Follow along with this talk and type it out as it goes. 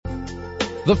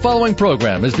The following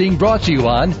program is being brought to you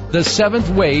on the Seventh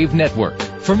Wave Network.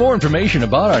 For more information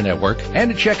about our network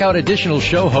and to check out additional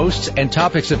show hosts and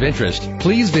topics of interest,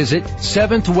 please visit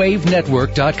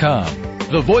seventhwavenetwork.com.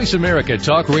 The Voice America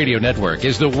Talk Radio Network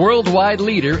is the worldwide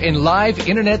leader in live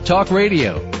Internet talk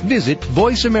radio. Visit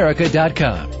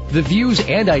voiceamerica.com. The views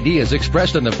and ideas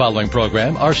expressed on the following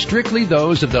program are strictly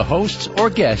those of the hosts or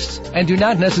guests and do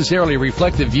not necessarily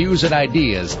reflect the views and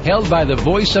ideas held by the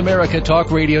Voice America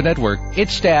Talk Radio Network,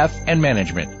 its staff, and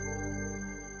management.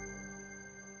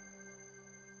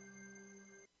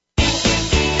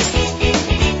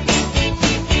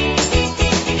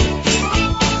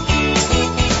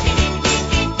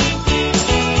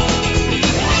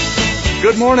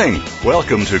 Good morning.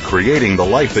 Welcome to Creating the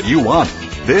Life That You Want.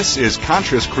 This is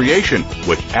Conscious Creation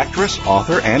with actress,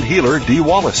 author, and healer Dee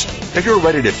Wallace. If you're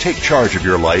ready to take charge of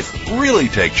your life, really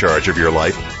take charge of your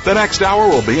life, the next hour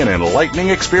will be an enlightening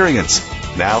experience.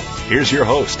 Now, here's your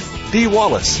host, Dee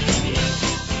Wallace.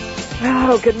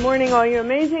 Oh, good morning, all you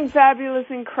amazing, fabulous,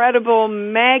 incredible,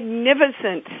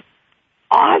 magnificent,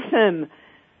 awesome,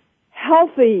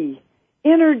 healthy,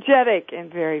 energetic,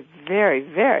 and very, very,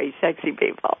 very sexy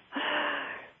people.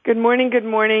 Good morning,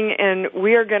 and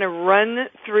we are going to run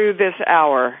through this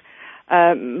hour.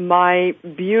 My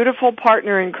beautiful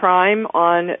partner in crime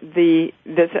on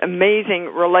this amazing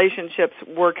relationships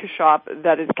workshop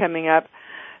that is coming up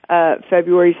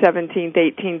February 17th,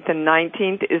 18th, and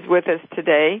 19th is with us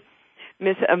today,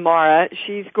 Miss Amara.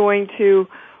 She's going to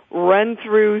run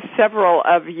through several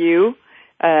of you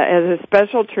as a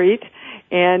special treat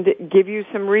and give you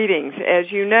some readings.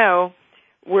 As you know,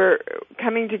 we're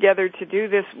coming together to do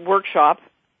this workshop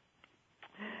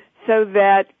so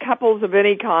that couples of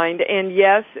any kind, and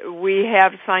yes, we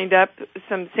have signed up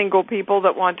some single people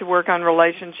that want to work on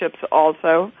relationships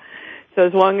also. So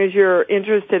as long as you're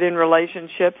interested in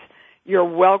relationships, you're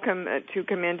welcome to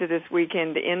come into this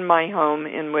weekend in my home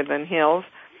in Woodland Hills,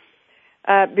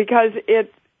 because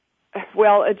it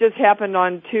just happened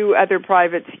on two other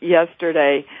privates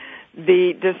yesterday.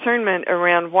 The discernment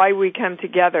around why we come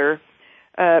together,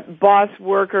 boss,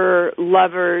 worker,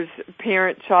 lovers,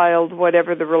 parent, child,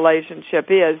 whatever the relationship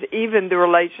is, even the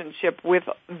relationship with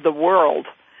the world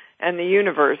and the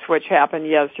universe, which happened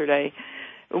yesterday.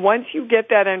 Once you get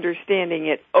that understanding,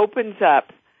 it opens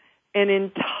up an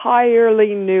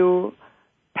entirely new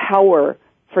power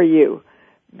for you.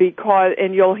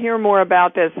 And you'll hear more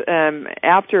about this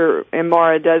after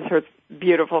Amara does her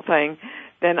beautiful thing.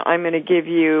 Then I'm going to give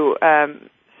you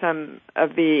some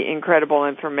of the incredible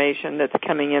information that's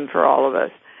coming in for all of us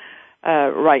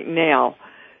right now.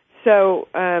 So,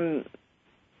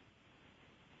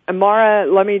 Amara,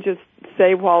 let me just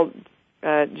say while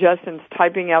Justin's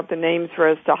typing out the names for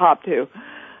us to hop to.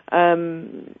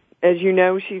 As you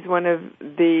know, she's one of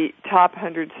the top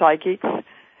 100 psychics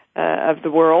of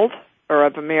the world, or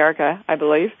of America, I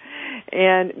believe,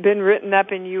 and been written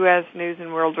up in U.S. News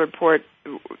and World Report,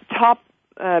 top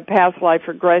past life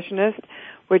regressionist,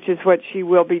 which is what she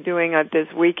will be doing at this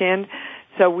weekend.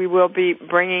 So we will be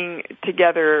bringing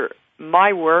together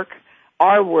my work,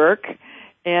 our work,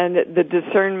 and the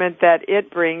discernment that it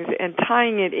brings, and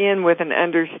tying it in with an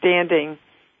understanding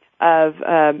of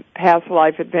past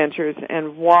life adventures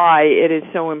and why it is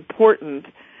so important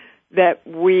that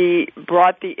we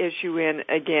brought the issue in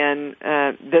again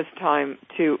this time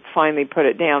to finally put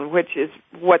it down, which is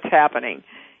what's happening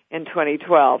in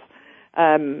 2012.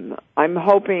 I'm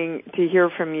hoping to hear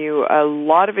from you a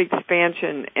lot of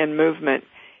expansion and movement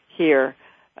here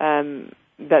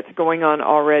that's going on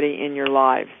already in your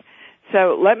lives.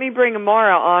 So let me bring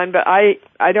Amara on, but I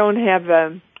don't have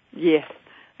I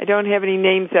don't have any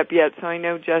names up yet, so I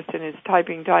know Justin is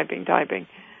typing.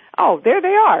 Oh, there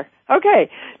they are. Okay.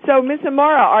 So Miss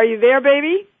Amara, are you there,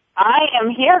 baby? I am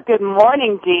here. Good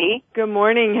morning, Dee. Good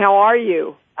morning. How are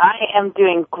you? I am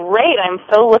doing great. I'm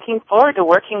so looking forward to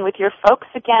working with your folks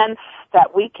again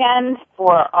that weekend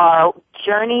for our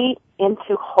journey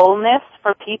into wholeness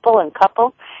for people and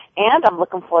couples. And I'm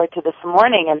looking forward to this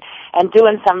morning and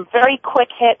doing some very quick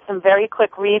hits, some very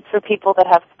quick reads for people that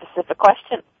have specific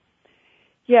questions.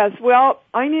 Yes, well,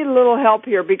 I need a little help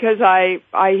here because I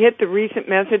hit the recent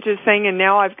messages thing, and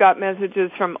now I've got messages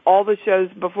from all the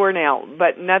shows before now,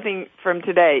 but nothing from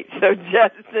today. So,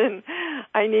 Justin,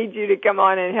 I need you to come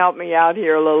on and help me out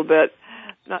here a little bit.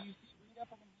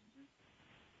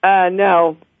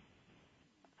 No.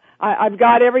 I've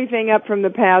got everything up from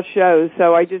the past shows,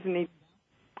 so I just need...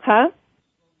 Huh?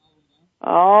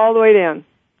 All the way down.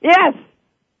 Yes!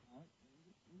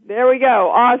 There we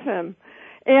go. Awesome.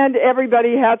 And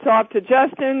everybody, hats off to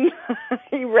Justin.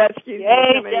 He rescued me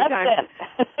so many times.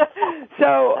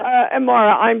 So,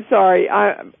 Amara, I'm sorry.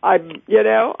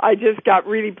 I just got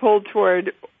really pulled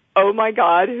toward, oh my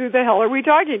God, who the hell are we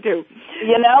talking to?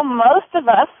 Most of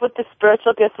us with the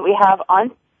spiritual gifts that we have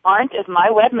aren't, as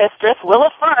my web mistress will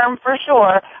affirm for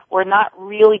sure, we're not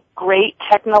really great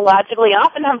technologically.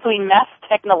 Oftentimes we mess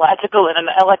technological and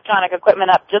electronic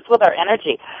equipment up just with our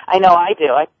energy. I know I do.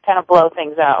 I kind of blow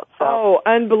things out. So. Oh,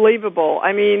 unbelievable.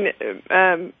 I mean,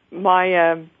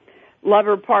 my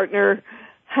lover partner,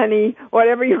 honey,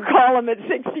 whatever you call him at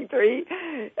 63,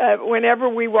 whenever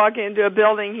we walk into a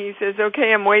building, he says,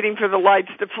 okay, I'm waiting for the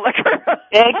lights to flicker.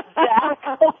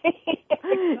 Exactly.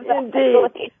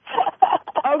 Indeed.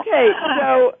 Okay,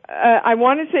 so I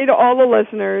want to say to all the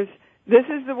listeners, this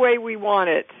is the way we want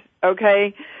it,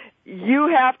 okay? You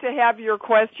have to have your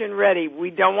question ready. We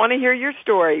don't want to hear your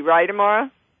story, right,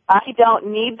 Amara? I don't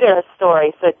need their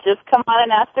story, so just come on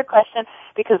and ask their question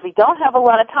because we don't have a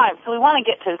lot of time, so we want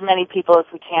to get to as many people as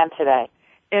we can today.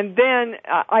 And then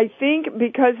I think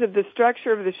because of the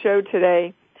structure of the show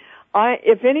today,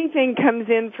 if anything comes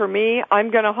in for me,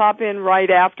 I'm going to hop in right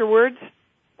afterwards.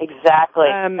 Exactly.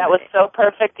 That was so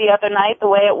perfect the other night, the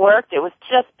way it worked. It was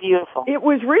just beautiful. It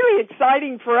was really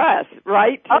exciting for us,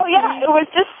 right? Oh, yeah. It was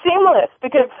just seamless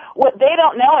because what they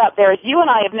don't know out there is you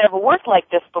and I have never worked like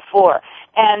this before.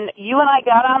 And you and I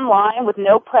got online with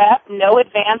no prep, no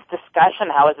advanced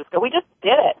discussion. How is this going? We just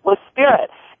did it with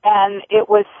spirit. And it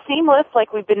was seamless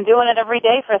like we've been doing it every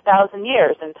day for 1,000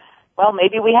 years. And, well,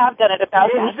 maybe we have done it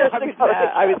 1,000 years ago.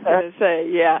 I was going to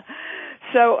say, yeah.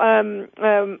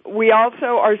 So we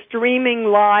also are streaming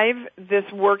live this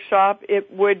workshop. It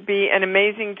would be an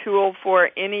amazing tool for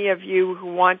any of you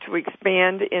who want to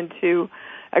expand into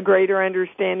a greater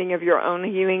understanding of your own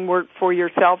healing work for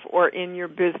yourself or in your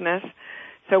business.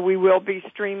 So we will be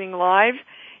streaming live,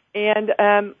 and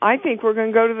I think we're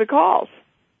going to go to the calls.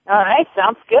 All right,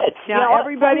 sounds good. Now,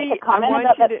 everybody, comment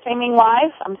about that streaming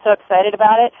live. I'm so excited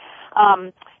about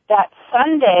it. That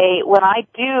Sunday, when I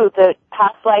do the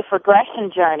past life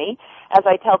regression journey, as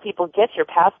I tell people, get your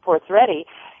passports ready,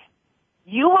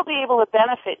 you will be able to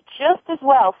benefit just as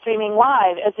well streaming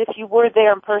live as if you were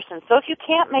there in person. So if you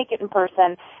can't make it in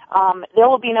person, there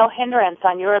will be no hindrance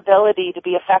on your ability to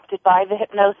be affected by the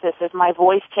hypnosis as my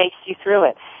voice takes you through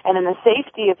it. And in the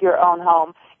safety of your own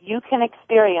home, you can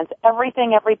experience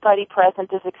everything everybody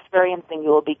present is experiencing. You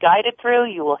will be guided through.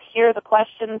 You will hear the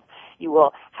questions. You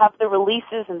will have the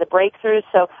releases and the breakthroughs.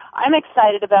 So I'm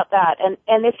excited about that. And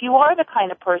if you are the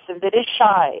kind of person that is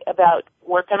shy about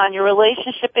working on your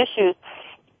relationship issues,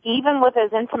 even with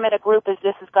as intimate a group as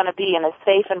this is going to be and as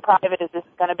safe and private as this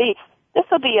is going to be, this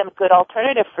will be a good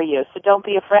alternative for you. So don't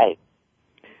be afraid.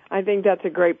 I think that's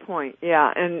a great point.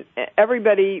 Yeah, and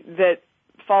everybody that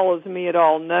follows me at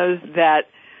all knows that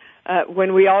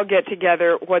when we all get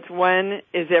together, what's one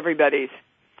is everybody's.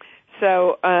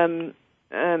 So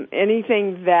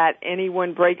anything that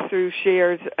anyone breaks through,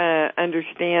 shares,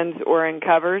 understands, or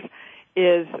uncovers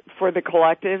is for the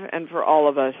collective and for all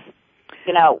of us.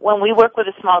 You know, when we work with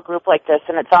a small group like this,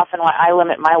 and it's often why I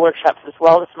limit my workshops as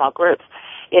well to small groups,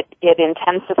 it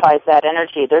intensifies that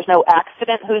energy. There's no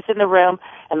accident who's in the room,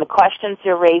 and the questions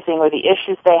they're raising or the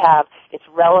issues they have, it's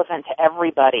relevant to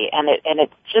everybody, and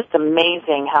it's just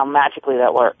amazing how magically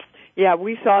that works. Yeah,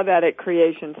 we saw that at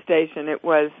Creation Station. It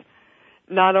was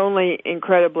not only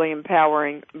incredibly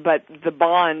empowering, but the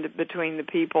bond between the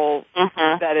people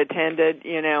that attended,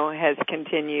 has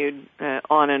continued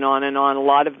on and on and on. A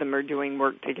lot of them are doing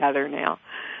work together now.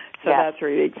 So that's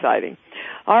really exciting.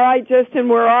 All right, Justin,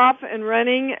 we're off and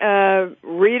running.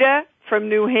 Rita from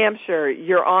New Hampshire,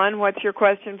 you're on. What's your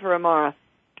question for Amara?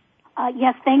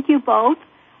 Yes, thank you both.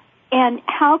 And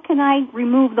how can I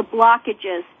remove the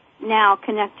blockages now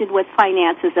connected with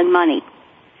finances and money?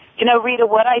 Rita,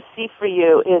 what I see for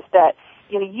you is that,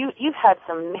 you've had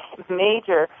some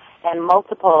major and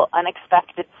multiple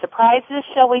unexpected surprises,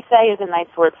 shall we say, is a nice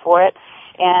word for it.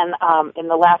 And in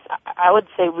the last, I would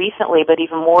say recently, but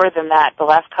even more than that, the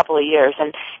last couple of years.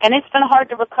 And it's been hard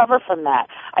to recover from that.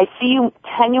 I see you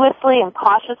tenuously and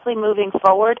cautiously moving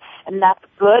forward, and that's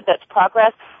good, that's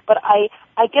progress. But I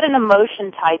get an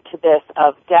emotion tied to this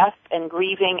of death and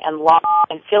grieving and loss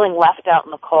and feeling left out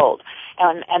in the cold.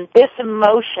 And this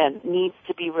emotion needs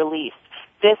to be released.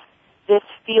 This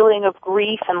feeling of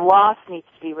grief and loss needs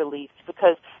to be released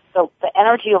because the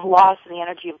energy of loss and the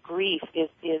energy of grief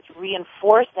is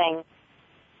reinforcing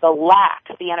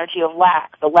the energy of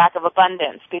lack, the lack of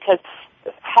abundance, because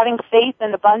having faith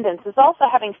in abundance is also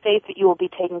having faith that you will be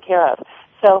taken care of.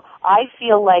 So I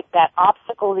feel like that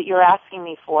obstacle that you're asking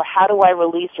me for, how do I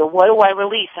release or what do I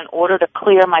release in order to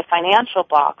clear my financial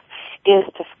box, is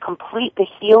to complete the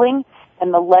healing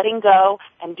and the letting go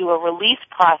and do a release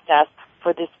process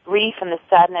for this grief and the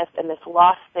sadness and this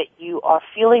loss that you are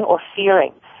feeling or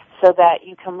fearing, so that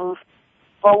you can move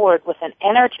forward with an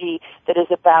energy that is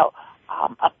about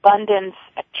abundance,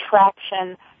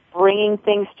 attraction, bringing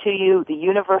things to you, the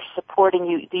universe supporting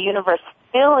you, the universe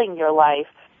filling your life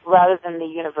rather than the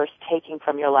universe taking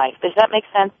from your life. Does that make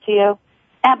sense to you?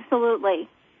 Absolutely.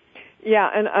 Yeah,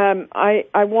 and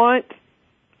I want,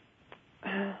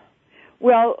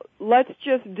 well, let's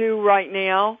just do right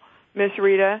now, Miss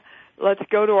Rita, let's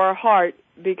go to our heart,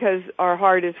 because our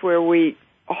heart is where we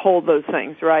hold those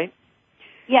things, right?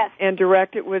 Yes. And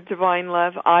direct it with divine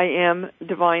love. I am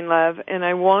divine love. And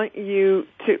I want you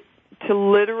to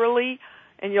literally,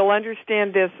 and you'll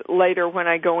understand this later when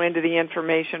I go into the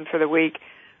information for the week,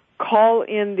 call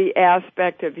in the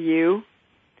aspect of you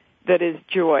that is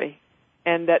joy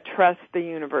and that trusts the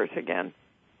universe again.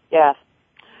 Yes.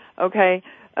 Okay?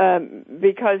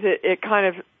 Because it kind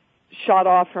of shot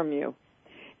off from you.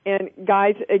 And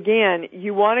guys, again,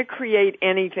 you want to create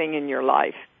anything in your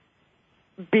life.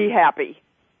 Be happy.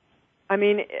 I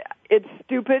mean, it's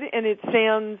stupid and it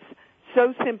sounds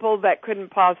so simple that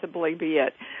couldn't possibly be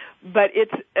it. But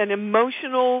it's an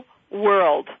emotional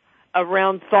world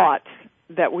around thoughts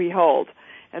that we hold.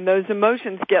 And those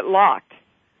emotions get locked.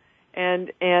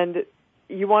 And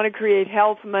you want to create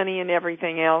health, money, and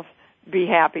everything else. Be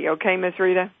happy. Okay, Miss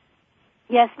Rita?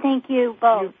 Yes, thank you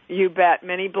both. You bet.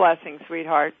 Many blessings,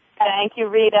 sweetheart. Thank you,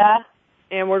 Rita.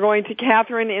 And we're going to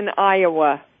Catherine in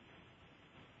Iowa.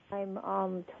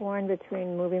 I'm torn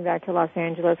between moving back to Los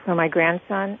Angeles where my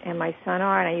grandson and my son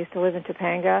are, and I used to live in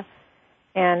Topanga.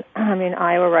 And I'm in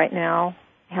Iowa right now.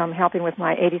 I'm helping with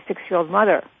my 86-year-old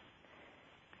mother.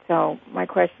 So my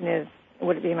question is,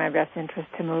 would it be in my best interest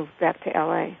to move back to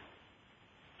L.A.?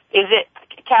 Is it,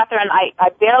 Catherine, I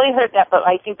barely heard that, but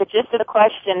I think the gist of the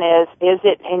question is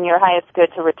it in your highest good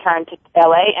to return to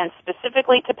L.A. and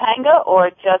specifically Topanga, or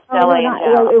just L.A. in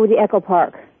general? It would be Echo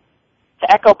Park.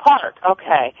 To Echo Park,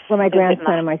 okay. Where my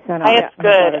grandson and my son are. Highest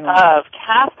good of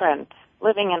Catherine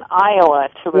living in Iowa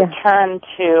to return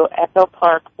to Echo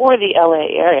Park or the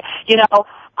L.A. area. You know,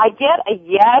 I get a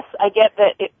yes. I get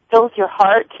that it fills your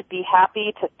heart to be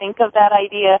happy to think of that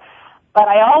idea. But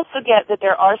I also get that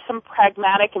there are some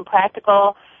pragmatic and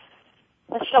practical,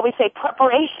 shall we say,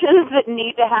 preparations that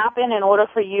need to happen in order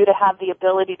for you to have the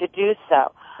ability to do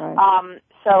so. Right.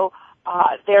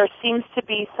 There seems to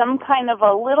be some kind of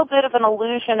a little bit of an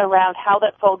illusion around how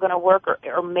that's all going to work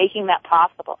or making that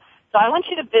possible. So I want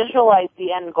you to visualize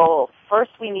the end goal.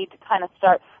 First, we need to kind of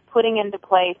start putting into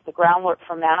place the groundwork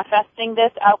for manifesting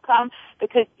this outcome,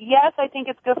 because, yes, I think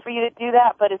it's good for you to do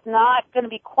that, but it's not going to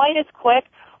be quite as quick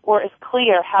or as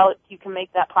clear how you can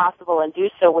make that possible and do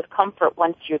so with comfort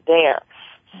once you're there.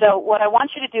 So what I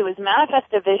want you to do is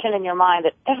manifest a vision in your mind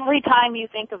that every time you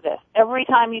think of this, every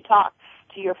time you talk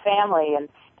to your family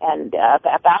and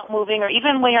about moving, or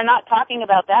even when you're not talking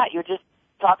about that, you're just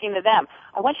talking to them,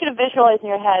 I want you to visualize in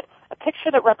your head a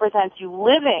picture that represents you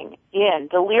living in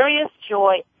delirious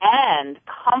joy and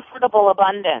comfortable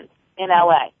abundance in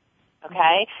LA.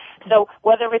 Okay? So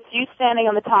whether it's you standing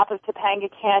on the top of Topanga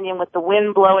Canyon with the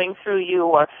wind blowing through you,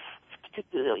 or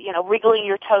wriggling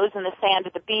your toes in the sand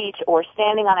at the beach, or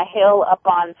standing on a hill up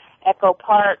on Echo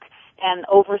Park and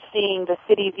overseeing the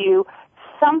city view,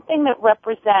 something that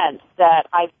represents that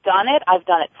I've done it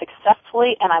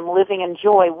successfully, and I'm living in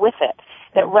joy with it,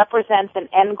 that represents an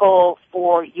end goal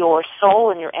for your soul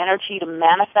and your energy to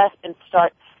manifest and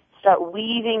start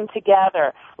weaving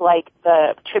together like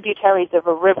the tributaries of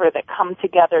a river that come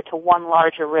together to one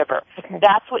larger river. Okay.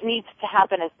 That's what needs to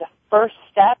happen as the first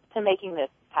step to making this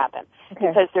happen. Okay.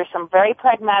 Because there's some very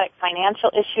pragmatic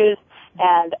financial issues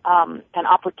and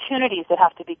opportunities that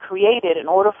have to be created in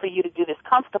order for you to do this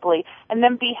comfortably and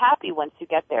then be happy once you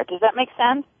get there. Does that make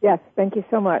sense? Yes, thank you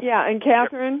so much. Yeah, and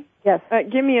Catherine? Yes.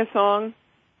 Give me a song.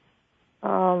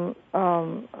 Oh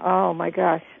my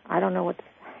gosh, I don't know what to say.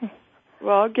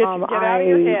 Well, get out of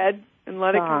your head and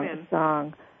let it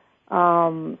come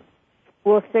in.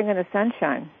 We'll Sing in the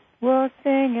Sunshine. We'll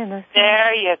sing in the sunshine.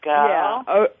 There you go. Yeah.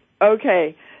 Oh,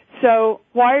 okay. So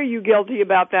why are you guilty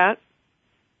about that?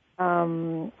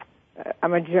 I've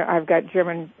got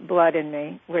German blood in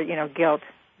me. Where guilt.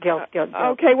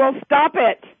 Okay, well, stop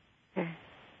it,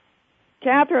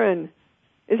 Catherine.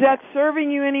 Is that serving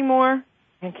you anymore?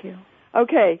 Thank you.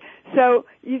 Okay, so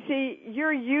you see,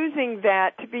 you're using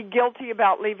that to be guilty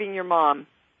about leaving your mom.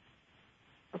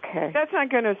 Okay. That's not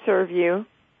going to serve you.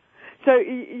 So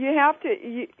you have to,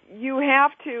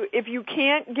 if you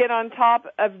can't get on top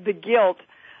of the guilt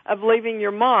of leaving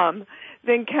your mom,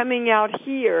 then coming out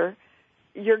here,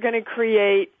 you're going to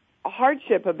create a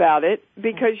hardship about it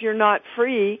because you're not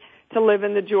free to live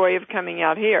in the joy of coming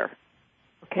out here.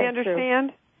 Okay, you understand?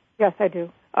 True. Yes, I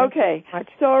do. Okay.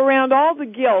 So around all the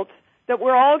guilt that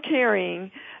we're all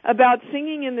carrying about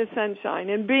singing in the sunshine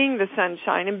and being the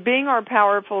sunshine and being our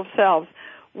powerful selves,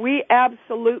 we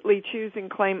absolutely choose and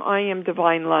claim I am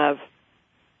divine love.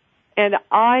 And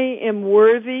I am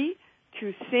worthy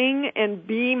to sing and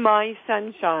be my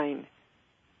sunshine.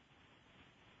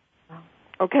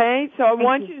 Okay? So I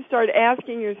want you to start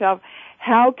asking yourself,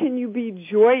 how can you be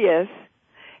joyous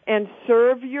and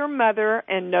serve your mother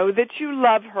and know that you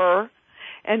love her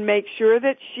and make sure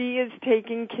that she is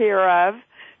taken care of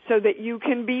so that you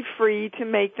can be free to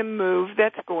make the move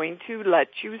that's going to let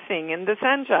you sing in the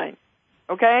sunshine.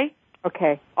 Okay?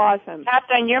 Okay. Awesome.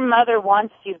 Catherine, your mother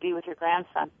wants you to be with your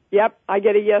grandson. Yep, I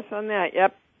get a yes on that.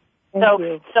 Yep.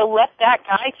 So let that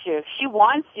guide you. She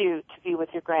wants you to be with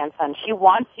your grandson. She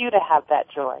wants you to have that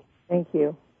joy. Thank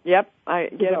you. Yep, I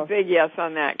get a big yes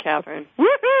on that, Catherine.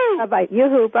 Woohoo! Bye-bye.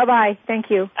 Yoo-hoo. Bye-bye. Thank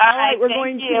you. All right, we're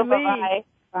going to Lee. Bye-bye.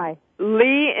 Bye.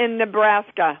 Lee in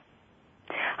Nebraska.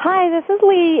 Hi, this is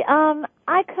Lee.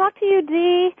 I talked to you,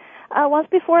 Dee, once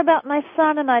before about my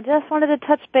son, and I just wanted to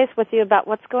touch base with you about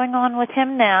what's going on with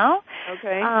him now.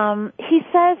 Okay. He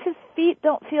says his feet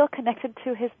don't feel connected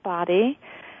to his body,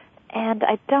 and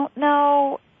I don't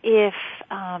know if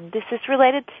this is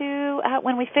related to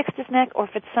when we fixed his neck or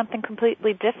if it's something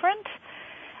completely different.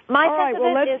 All right,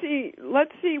 well,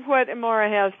 let's see what Amara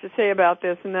has to say about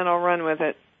this, and then I'll run with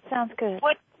it. Sounds good.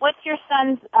 What's your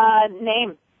son's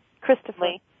name? Christopher.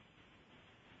 Lee?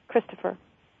 Christopher.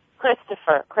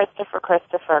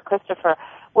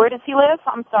 Where does he live?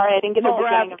 I'm sorry, I didn't get the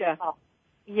beginning of the call.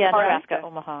 Yeah, Nebraska,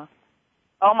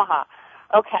 Omaha.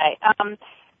 Okay.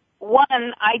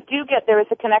 One, I do get there is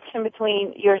a connection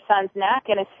between your son's neck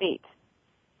and his feet.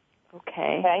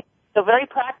 Okay. So very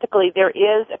practically, there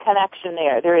is a connection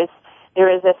there. There is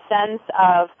a sense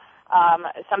of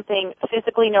something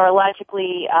physically,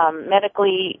 neurologically,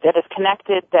 medically that is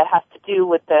connected that has to do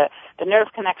with the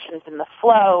nerve connections and the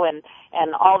flow and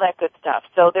all that good stuff.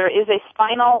 So there is a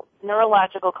spinal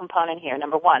neurological component here,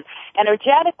 number one.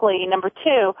 Energetically, number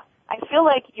two, I feel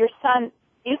like your son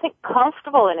isn't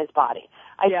comfortable in his body.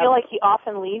 I feel like he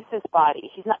often leaves his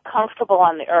body. He's not comfortable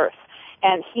on the earth.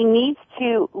 And he needs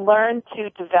to learn to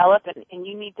develop, and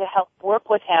you need to help work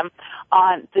with him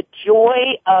on the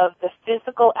joy of the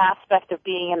physical aspect of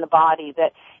being in the body,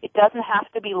 that it doesn't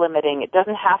have to be limiting, it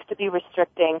doesn't have to be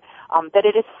restricting, that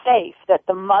it is safe, that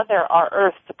the mother, our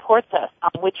earth, supports us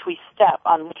on which we step,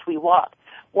 on which we walk.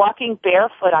 Walking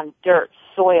barefoot on dirt,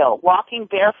 soil, walking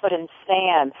barefoot in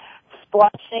sand,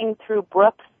 splashing through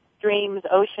brooks, streams,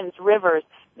 oceans, rivers.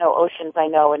 No oceans, I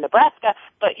know, in Nebraska,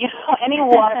 but, any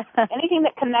water, anything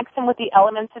that connects him with the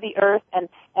elements of the earth and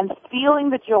feeling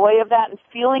the joy of that and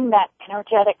feeling that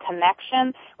energetic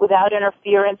connection without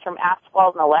interference from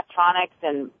asphalt and electronics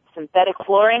and synthetic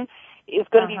flooring is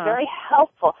going to be very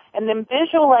helpful. And then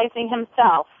visualizing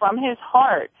himself from his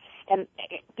heart and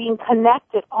being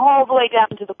connected all the way down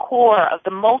to the core of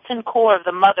the molten core of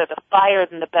the mother, the fire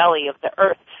in the belly of the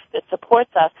earth that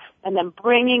supports us, and then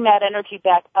bringing that energy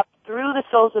back up through the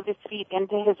soles of his feet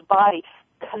into his body,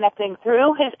 connecting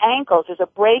through his ankles. There's a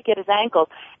break at his ankles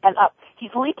and up.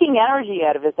 He's leaking energy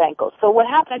out of his ankles. So what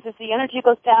happens is the energy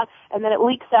goes down and then it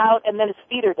leaks out and then his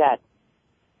feet are dead.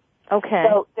 Okay.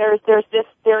 So there is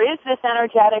this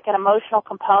energetic and emotional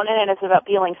component, and it's about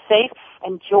feeling safe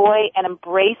and joy and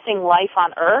embracing life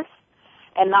on earth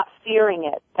and not fearing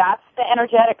it. That's the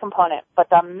energetic component. But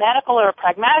the medical or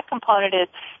pragmatic component is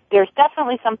there's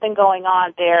definitely something going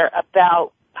on there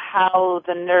about how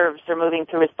the nerves are moving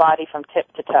through his body from tip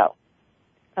to toe.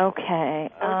 Okay.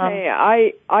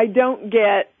 I don't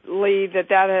get, Lee, that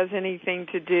has anything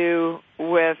to do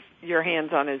with your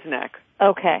hands on his neck.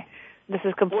 Okay. This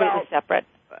is completely separate.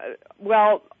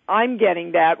 Well, I'm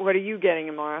getting that. What are you getting,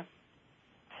 Amara?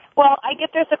 Well, I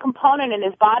get there's a component in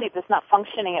his body that's not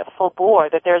functioning at full bore,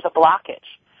 that there's a blockage,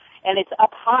 and it's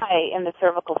up high in the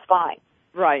cervical spine.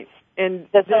 Right. And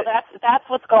so that's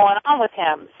what's going on with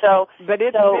him. But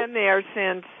it's been there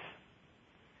since,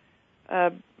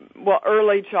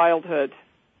 early childhood.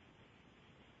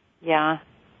 Yeah.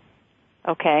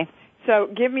 Okay. So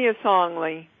give me a song,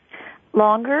 Lee.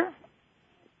 Longer?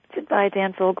 By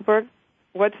Dan Fogelberg.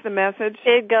 What's the message?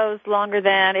 It goes longer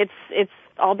than it's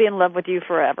I'll be in love with you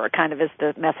forever, kind of is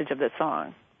the message of the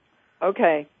song.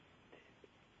 Okay.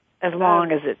 As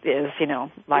long as it is,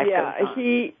 life goes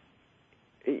on.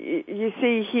 You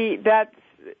see, that's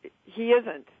he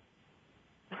isn't.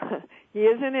 He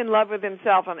isn't in love with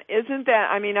himself. And isn't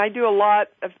that, I mean, I do a lot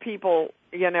of people,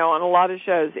 on a lot of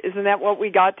shows. Isn't that what we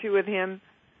got to with him?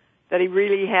 That he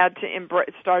really had to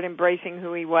start embracing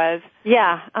who he was?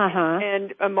 Yeah, uh-huh.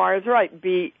 And Amara's right.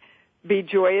 Be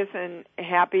joyous and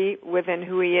happy within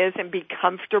who he is and be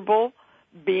comfortable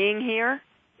being here.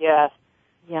 Yes.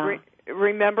 Yeah.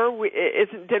 Remember,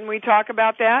 didn't we talk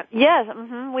about that? Yes,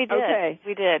 we did. Okay.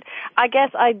 We did. I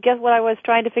guess what I was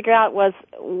trying to figure out was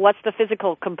what's the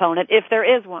physical component, if there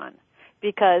is one,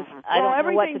 because I don't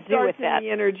know what to do with that. Everything starts in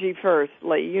the energy first,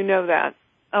 Lee. You know that.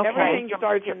 Okay. Everything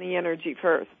starts in the energy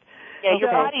first. Yeah,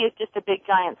 your body is just a big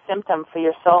giant symptom for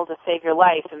your soul to save your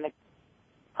life in the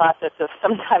process of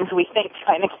sometimes we think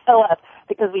trying to kill us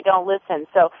because we don't listen.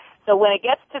 So when it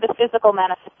gets to the physical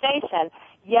manifestation,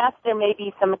 yes, there may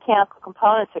be some mechanical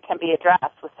components that can be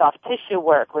addressed with soft tissue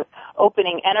work, with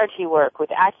opening energy work, with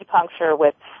acupuncture,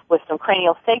 with some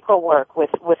cranial sacral work,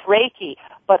 with Reiki,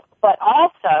 but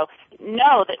also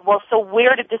know that, well, so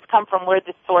where did this come from? Where did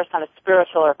this source on a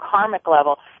spiritual or karmic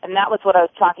level? And that was what I was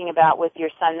talking about with your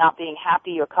son not being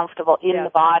happy or comfortable in the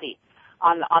body.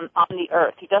 On the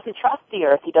earth. He doesn't trust the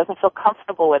earth. He doesn't feel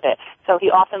comfortable with it. So he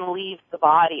often leaves the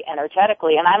body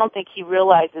energetically, and I don't think he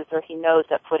realizes or he knows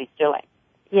that's what he's doing.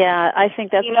 Yeah, I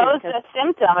think that's He knows the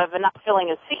symptom of not filling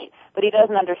his seat, but he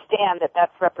doesn't understand that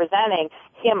that's representing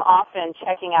him often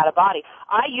checking out of body.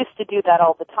 I used to do that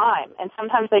all the time, and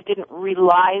sometimes I didn't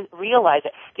realize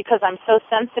it because I'm so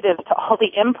sensitive to all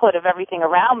the input of everything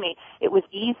around me. It was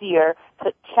easier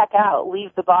to check out,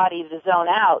 leave the body, to zone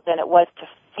out, than it was to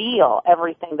feel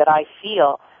everything that I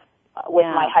feel with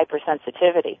my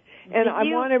hypersensitivity. And I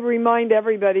want to remind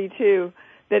everybody, too,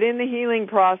 that in the healing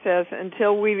process,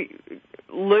 until we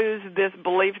lose this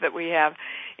belief that we have,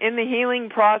 in the healing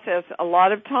process, a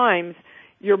lot of times,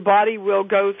 your body will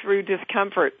go through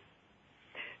discomfort.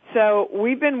 So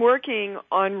we've been working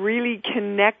on really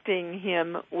connecting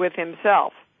him with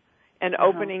himself and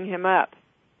opening him up.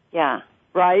 Yeah.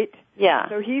 Right? Yeah.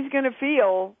 So he's going to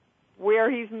feel where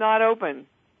he's not open,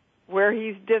 where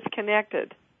he's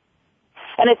disconnected.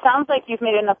 And it sounds like you've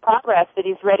made enough progress that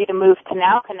he's ready to move to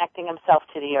now connecting himself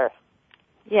to the earth.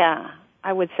 Yeah,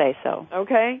 I would say so.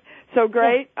 Okay, so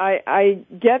great. Yeah. I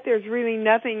get there's really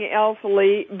nothing else,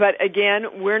 Lee, but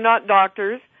again, we're not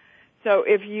doctors. So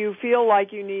if you feel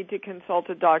like you need to consult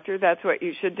a doctor, that's what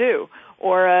you should do,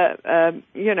 or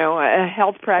a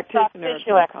health practitioner of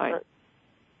some kind.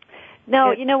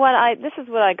 No, you know what? This is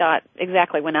what I got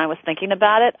exactly when I was thinking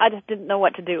about it. I just didn't know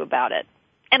what to do about it.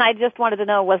 And I just wanted to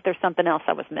know, was there something else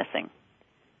I was missing?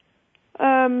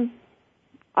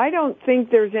 I don't think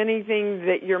there's anything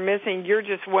that you're missing. You're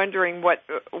just wondering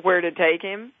where to take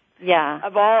him. Yeah.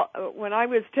 When I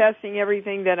was testing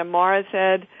everything that Amara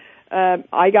said,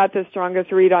 I got the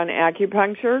strongest read on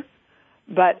acupuncture.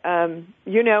 But,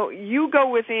 you go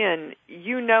within.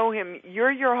 You know him.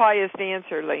 You're your highest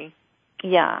answer, Lee.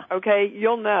 Yeah. Okay?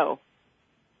 You'll know.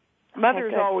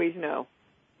 Mothers always know.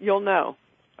 You'll know.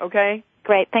 Okay?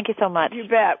 Great. Thank you so much. You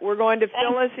bet. We're going to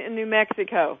Phyllis in New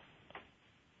Mexico.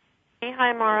 Hey,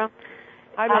 hi, Mara.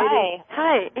 Hi, lady.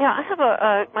 Hi. Yeah, I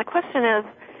have my question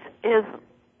is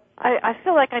I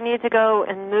feel like I need to go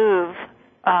and move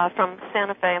from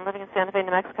Santa Fe. I'm living in Santa Fe,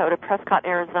 New Mexico, to Prescott,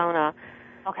 Arizona.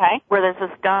 Okay. Where there's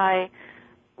this guy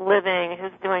living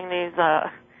who's doing these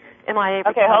MIA.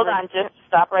 Okay, hold on. Just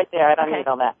stop right there. I don't need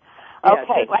all that.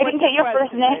 Okay. I didn't get your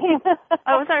first name.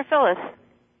 Oh, sorry, Phyllis.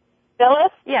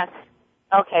 Phyllis? Yes.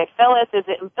 Okay, Phyllis is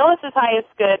highest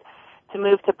good to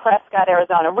move to Prescott,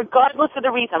 Arizona, regardless of the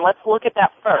reason. Let's look at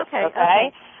that first,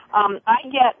 okay? I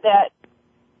get that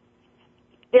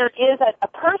there is a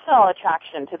personal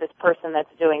attraction to this person that's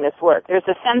doing this work. There's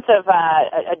a sense of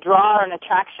a draw, an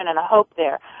attraction, and a hope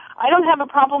there. I don't have a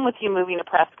problem with you moving to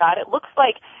Prescott. It looks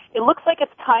like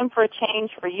it's time for a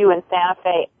change for you in Santa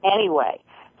Fe anyway.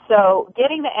 So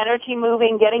getting the energy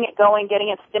moving, getting it going, getting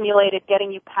it stimulated,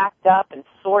 getting you packed up and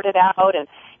sorted out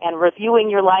and reviewing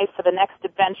your life for the next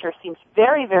adventure seems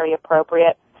very, very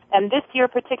appropriate. And this year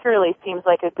particularly seems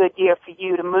like a good year for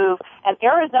you to move. And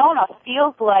Arizona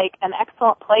feels like an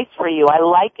excellent place for you. I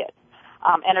like it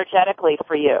energetically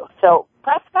for you. So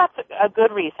Prescott's a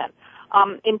good reason.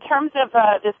 In terms of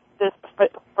this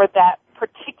for that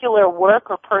particular work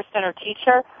or person or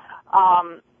teacher,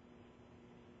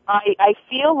 I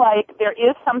feel like there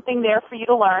is something there for you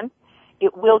to learn.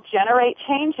 It will generate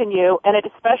change in you, and it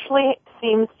especially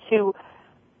seems to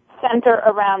center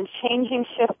around changing,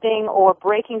 shifting, or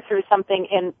breaking through something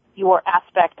in your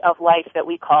aspect of life that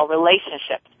we call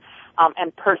relationships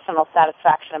and personal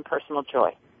satisfaction and personal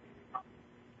joy.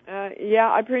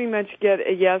 Yeah, I pretty much get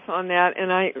a yes on that,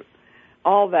 and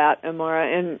all that, Amara.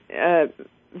 And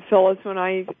Phyllis, when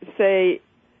I say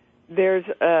there's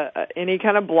any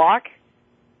kind of block,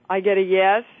 I get a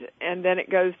yes, and then it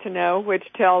goes to no, which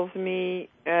tells me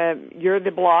you're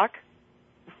the block.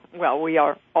 Well, we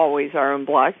are always our own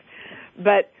blocks.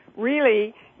 But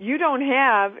really, you don't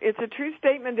have, it's a true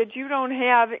statement that you don't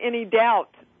have any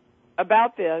doubt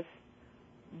about this,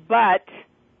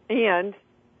 and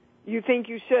you think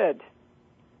you should.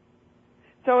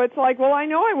 So it's like, well, I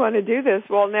know I want to do this.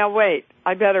 Well, now wait,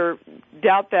 I better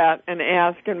doubt that and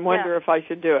ask and wonder if I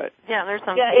should do it. Yeah, there's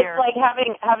some fear. It's like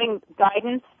having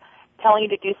guidance telling you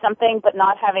to do something, but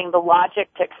not having the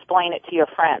logic to explain it to your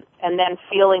friends, and then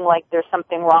feeling like there's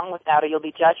something wrong with that, or you'll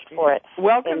be judged for it.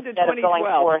 Welcome to 2012. Instead of going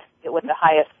forth with the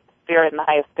highest spirit and the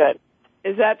highest good.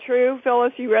 Is that true,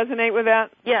 Phyllis? You resonate with that?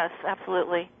 Yes,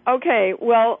 absolutely. Okay,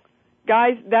 well,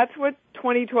 guys, that's what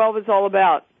 2012 is all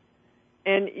about.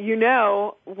 And you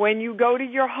know, when you go to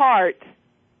your heart,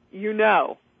 you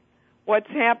know.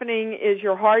 What's happening is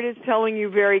your heart is telling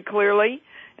you very clearly,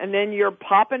 and then you're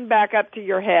popping back up to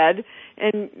your head,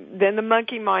 and then the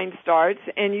monkey mind starts,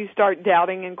 and you start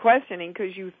doubting and questioning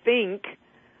because you think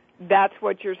that's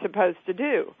what you're supposed to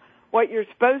do. What you're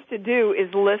supposed to do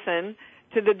is listen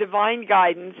to the divine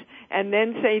guidance and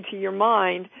then say to your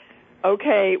mind,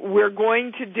 okay, we're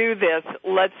going to do this.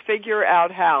 Let's figure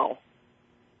out how.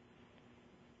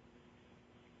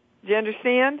 Do you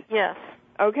understand? Yes.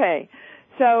 Okay.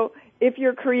 So if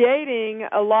you're creating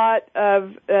a lot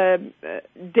of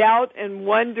doubt and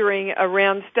wondering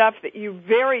around stuff that you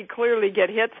very clearly get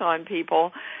hits on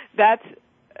people, that's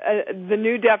the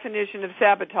new definition of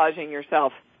sabotaging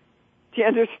yourself. Do you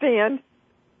understand?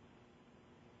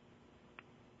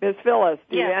 Ms. Phyllis,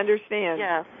 do you understand?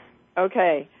 Yes.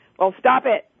 Okay. Well, stop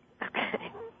it. Okay.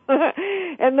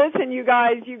 And listen, you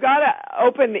guys, you got to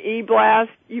open the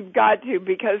e-blast. You've got to,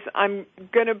 because I'm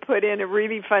going to put in a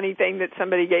really funny thing that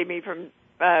somebody gave me from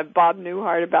Bob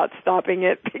Newhart about stopping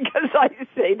it, because I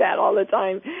say that all the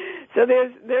time. So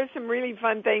there's some really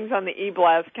fun things on the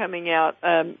e-blast coming out.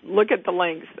 Look at the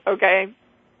links, okay?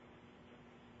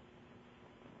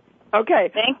 Okay.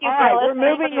 Thank you. All right, we're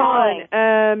moving on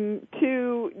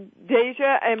to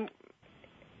Deja,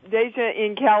 Deja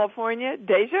in California.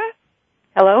 Deja?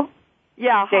 Hello?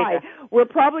 Yeah, Deja. hi. We're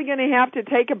probably going to have to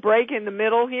take a break in the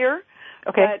middle here.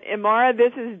 Okay. But Amara,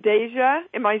 this is Deja.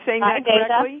 Am I saying that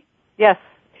correctly? Yes.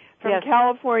 From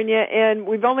California, and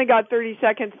we've only got 30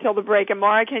 seconds till the break.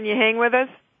 Amara, can you hang with us?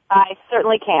 I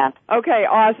certainly can. Okay,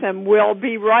 awesome. We'll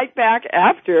be right back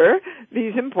after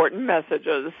these important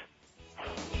messages.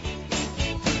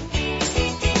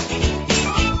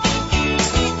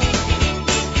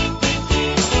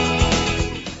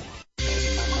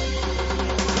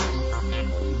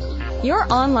 Your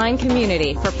online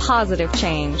community for positive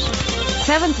change.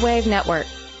 Seventh Wave Network.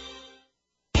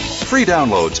 Free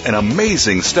downloads and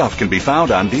amazing stuff can be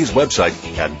found on Dee's website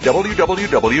at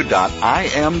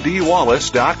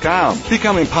www.imdwallace.com.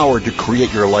 Become empowered to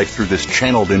create your life through this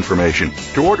channeled information.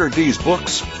 To order Dee's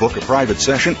books, book a private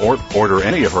session, or order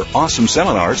any of her awesome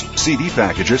seminars, CD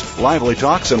packages, lively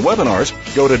talks, and webinars,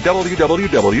 go to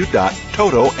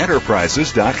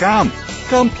www.totoenterprises.com.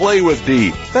 Come play with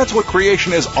Dee. That's what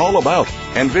creation is all about.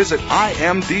 And visit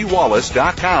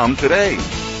imdwallace.com today.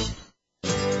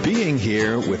 Being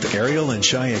Here with Ariel and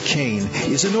Shia Kane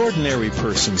is an ordinary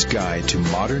person's guide to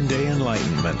modern-day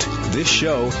enlightenment. This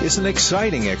show is an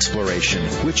exciting exploration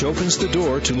which opens the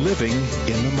door to living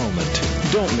in the moment.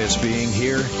 Don't miss Being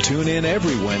Here. Tune in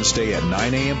every Wednesday at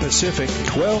 9 a.m. Pacific,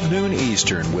 12 noon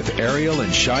Eastern with Ariel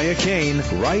and Shia Kane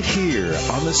right here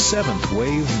on the Seventh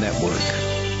Wave Network.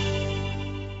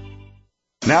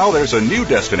 Now there's a new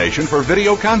destination for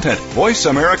video content,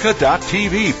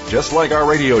 VoiceAmerica.tv. Just like our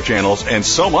radio channels and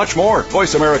so much more.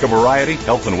 Voice America Variety,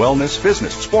 Health and Wellness,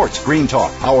 Business, Sports, Green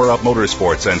Talk, Power Up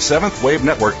Motorsports, and Seventh Wave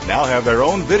Network now have their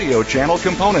own video channel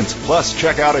components. Plus,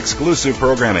 check out exclusive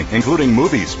programming, including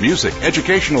movies, music,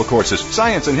 educational courses,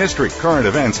 science and history, current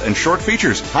events, and short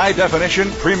features.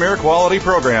 High-definition, premier quality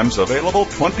programs available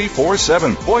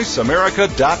 24/7.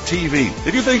 VoiceAmerica.tv.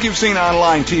 If you think you've seen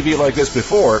online TV like this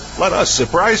before, let us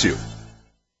surprise you.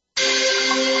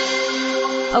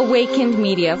 Awakened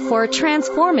Media for a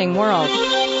transforming world.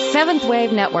 Seventh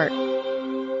Wave Network.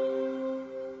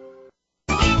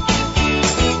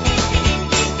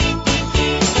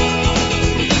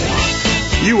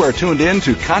 You are tuned in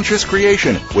to Conscious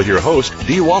Creation with your host,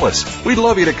 Dee Wallace. We'd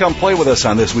love you to come play with us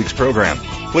on this week's program.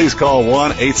 Please call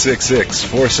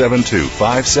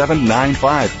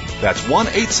 1-866-472-5795. That's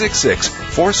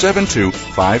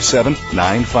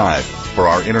 1-866-472-5795. For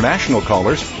our international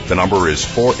callers, the number is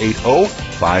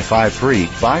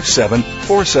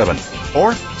 480-553-5747.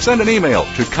 or send an email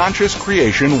to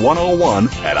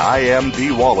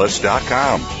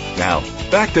consciouscreation101@imdwallace.com. Now,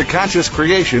 back to Conscious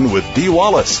Creation with Dee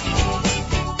Wallace.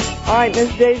 All right,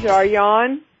 Miss Deja, are you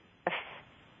on?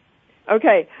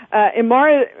 Okay. And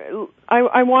Mara,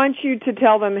 I want you to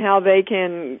tell them how they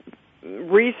can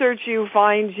research you,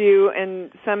 find you,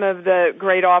 and some of the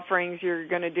great offerings you're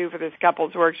going to do for this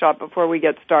couples workshop before we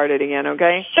get started again,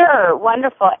 okay? Sure,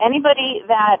 wonderful. Anybody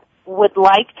that would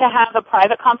like to have a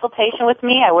private consultation with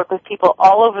me, I work with people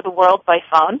all over the world by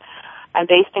phone. I'm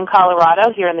based in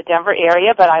Colorado, here in the Denver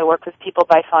area, but I work with people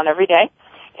by phone every day.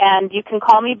 And you can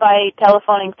call me by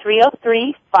telephoning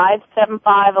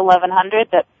 303-575-1100.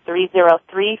 That's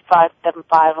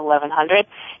 303-575-1100.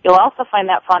 You'll also find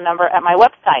that phone number at my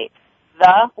website,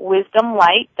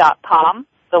 thewisdomlight.com,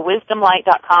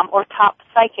 thewisdomlight.com, or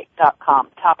toppsychic.com,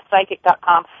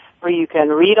 toppsychic.com, where you can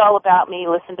read all about me,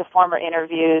 listen to former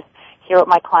interviews, hear what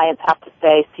my clients have to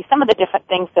say, see some of the different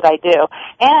things that I do,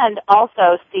 and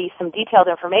also see some detailed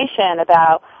information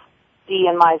about Dee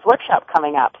and Mai's workshop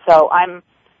coming up. So I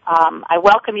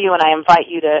welcome you and I invite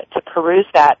you to peruse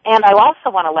that. And I also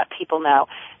want to let people know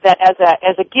that as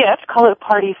a gift, call it a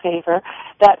party favor,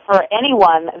 that for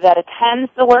anyone that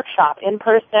attends the workshop in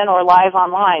person or live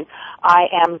online, I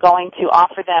am going to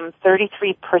offer them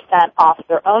 33% off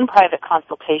their own private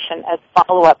consultation as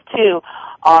follow-up to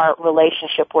our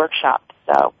relationship workshop.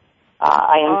 So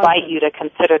I invite you to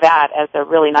consider that as a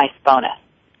really nice bonus.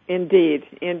 Indeed,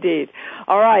 indeed.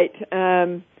 All right.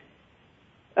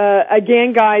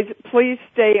 Again, guys, please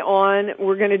stay on.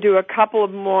 We're going to do a couple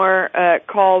of more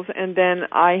calls, and then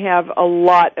I have a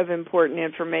lot of important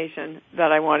information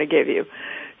that I want to give you.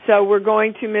 So we're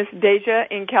going to Miss Deja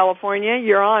in California.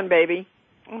 You're on, baby.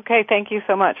 Okay, thank you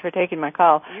so much for taking my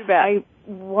call. You bet.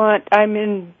 I'm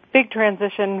in big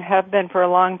transition, have been for a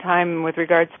long time with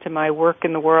regards to my work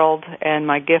in the world and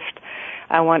my gift.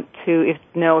 I want to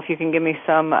know if you can give me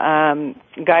some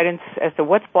guidance as to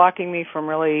what's blocking me from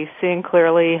really seeing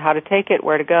clearly, how to take it,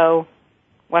 where to go,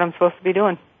 what I'm supposed to be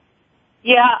doing.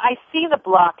 Yeah, I see the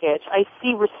blockage. I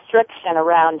see restriction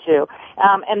around you.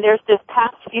 And there's this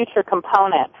past-future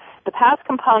component. The past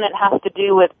component has to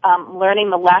do with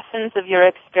learning the lessons of your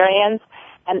experience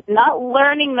and not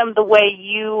learning them the way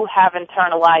you have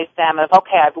internalized them of,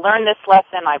 okay, I've learned this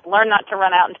lesson, I've learned not to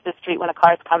run out into the street when a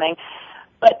car's coming,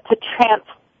 but to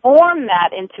transform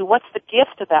that into what's the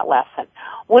gift of that lesson?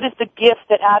 What is the gift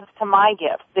that adds to my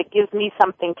gift, that gives me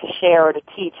something to share or to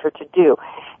teach or to do?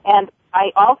 And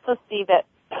I also see that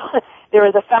there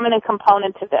is a feminine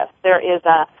component to this. There is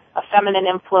a feminine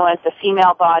influence, a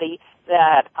female body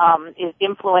that is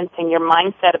influencing your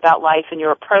mindset about life and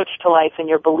your approach to life and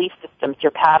your belief systems,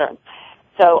 your patterns.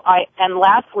 And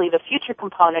lastly, the future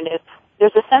component is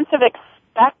there's a sense of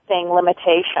expecting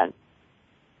limitation,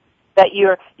 that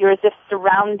you're as if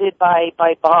surrounded by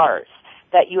bars,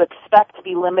 that you expect to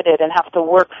be limited and have to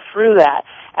work through that,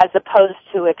 as opposed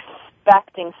to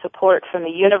expecting support from the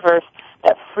universe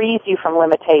that frees you from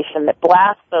limitation, that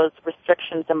blasts those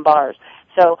restrictions and bars.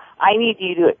 So I need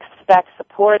you to expect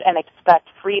support and expect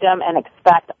freedom and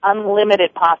expect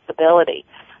unlimited possibility.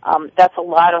 That's a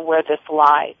lot of where this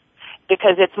lies,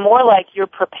 because it's more like you're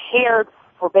prepared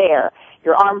for bear.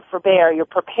 You're armed for bear. You're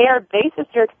prepared, based on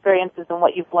your experiences and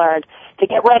what you've learned, to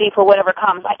get ready for whatever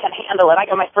comes. I can handle it. I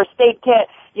got my first aid kit.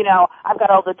 I've got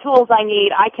all the tools I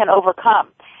need. I can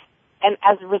overcome. And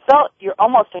as a result, you're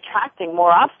almost attracting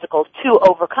more obstacles to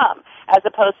overcome, as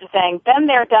opposed to saying, been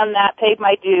there, done that, paid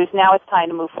my dues, now it's time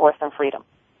to move forth in freedom.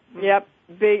 Yep.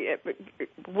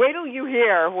 Wait till you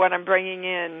hear what I'm bringing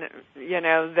in,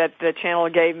 that the channel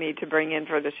gave me to bring in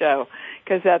for the show,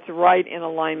 because that's right in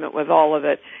alignment with all of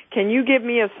it. Can you give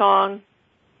me a song?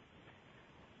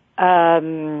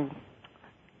 Dancing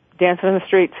in the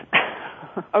Streets.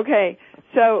 Okay,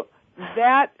 so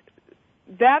that's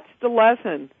the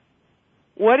lesson.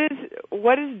 What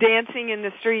does dancing in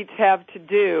the streets have to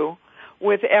do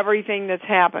with everything that's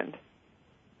happened?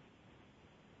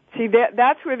 See,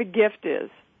 that's where the gift is.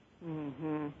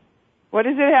 Mm-hmm. What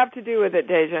does it have to do with it,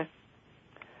 Deja?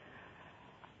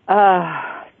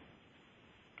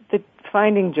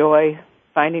 Finding joy,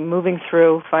 moving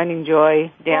through, finding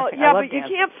joy, dancing. Well, yeah, but dancing.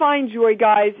 You can't find joy,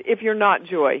 guys, if you're not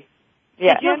joy.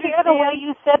 Yeah. Did you hear the way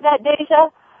you said that, Deja?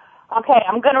 Okay,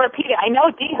 I'm going to repeat it. I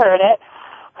know Dee heard it.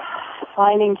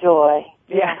 Finding joy.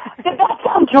 Yeah. Did that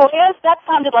sound joyous? That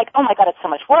sounded like, oh my God, it's so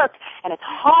much work, and it's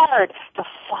hard to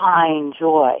find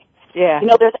joy. Yeah.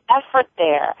 There's effort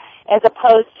there, as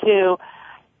opposed to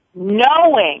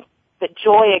knowing that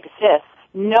joy exists,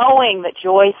 knowing that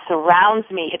joy surrounds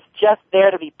me. It's just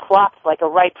there to be plucked like a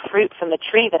ripe fruit from the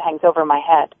tree that hangs over my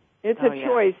head. It's a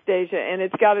choice, Deja, and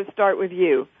it's got to start with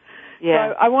you.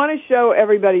 Yeah. So I want to show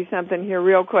everybody something here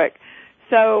real quick.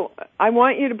 So I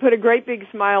want you to put a great big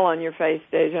smile on your face,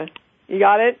 Deja. You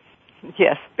got it?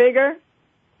 Yes. Bigger?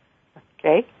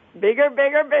 Okay. Bigger,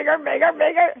 bigger, bigger, bigger,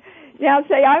 bigger. Now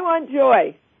say, I want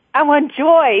joy. I want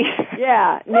joy.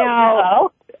 Yeah.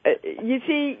 Now, you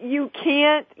see, you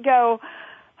can't go,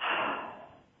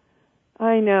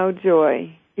 I know,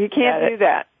 joy. You can't do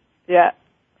that. Yeah.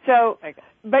 So,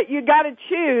 but you got to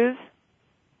choose.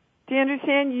 Do you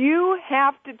understand? You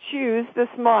have to choose the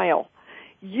smile.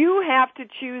 You have to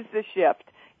choose the shift.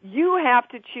 You have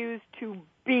to choose to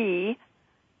be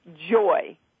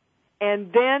joy.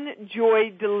 And then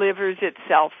joy delivers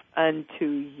itself unto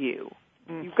you.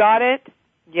 Mm-hmm. You got it?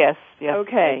 Yes, yes.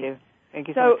 Okay. Thank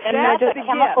you so so much. And that's a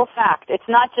chemical fact. It's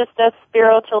not just us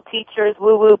spiritual teachers,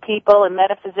 woo-woo people, and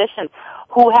metaphysicians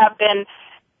who have been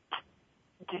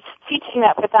teaching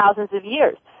that for thousands of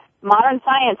years. Modern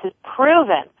science has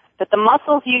proven that the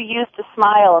muscles you use to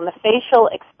smile and the facial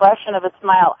expression of a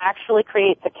smile actually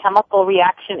creates a chemical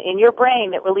reaction in your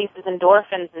brain that releases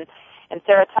endorphins and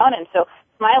serotonin. So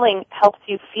smiling helps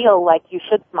you feel like you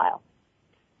should smile.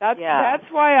 That's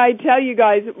why I tell you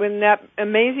guys, when that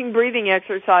amazing breathing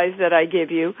exercise that I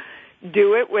give you,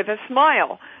 do it with a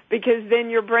smile, because then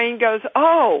your brain goes,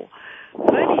 oh,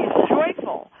 money is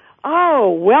joyful.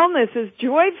 Oh, wellness is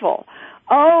joyful.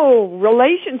 Oh,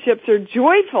 relationships are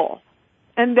joyful.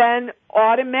 And then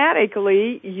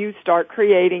automatically you start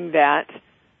creating that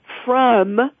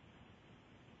from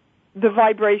the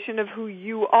vibration of who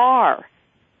you are.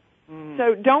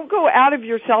 So don't go out of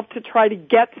yourself to try to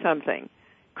get something.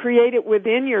 Create it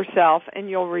within yourself and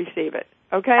you'll receive it.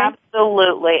 Okay?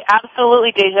 Absolutely.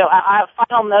 Absolutely, Deja. A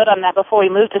final note on that before we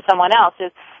move to someone else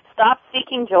is stop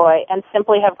seeking joy and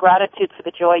simply have gratitude for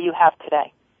the joy you have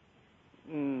today.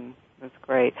 That's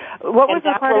great. What was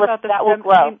the part about that will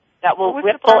grow. That will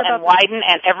ripple and widen,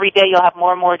 and every day you'll have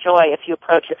more and more joy if you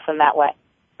approach it from that way.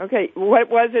 Okay. What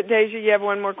was it, Deja? You have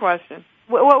one more question.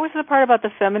 What was the part about the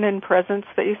feminine presence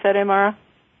that you said, Amara?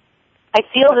 I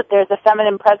feel that there's a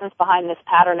feminine presence behind this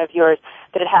pattern of yours,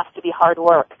 that it has to be hard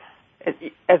work.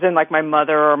 As in like my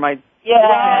mother or my...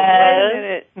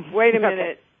 Yes. Wait a minute.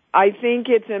 Okay. I think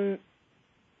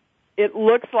it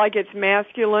looks like it's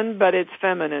masculine, but it's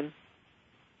feminine.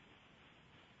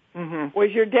 Mm-hmm.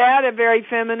 Was your dad a very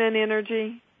feminine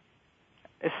energy?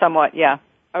 Somewhat, yeah.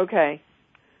 Okay.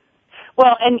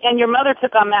 Well, and your mother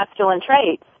took on masculine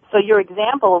traits, so your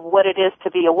example of what it is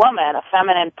to be a woman, a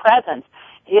feminine presence,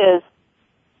 is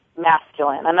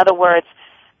masculine. In other words,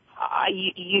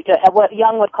 what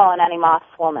Jung would call an animos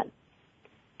woman.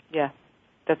 Yeah,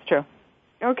 that's true.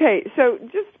 Okay, so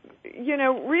just,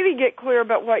 really get clear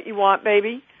about what you want,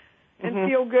 baby, and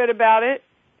feel good about it,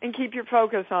 and keep your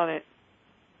focus on it.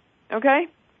 Okay?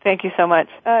 Thank you so much.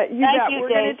 Thank you, We're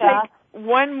going to take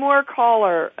one more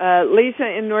caller, Lisa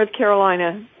in North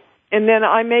Carolina, and then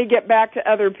I may get back to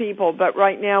other people, but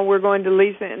right now we're going to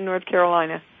Lisa in North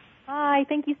Carolina. Hi,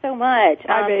 thank you so much.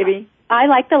 Hi, baby. I,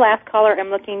 like the last caller, am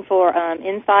looking for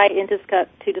insight into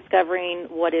discovering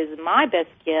what is my best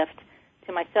gift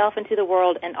to myself and to the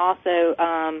world, and also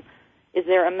is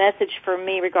there a message for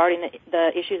me regarding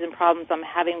the issues and problems I'm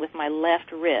having with my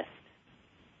left wrist?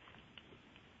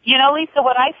 Lisa,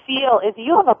 what I feel is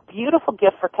you have a beautiful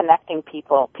gift for connecting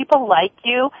people. People like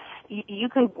you. You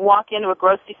can walk into a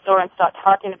grocery store and start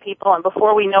talking to people, and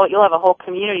before we know it, you'll have a whole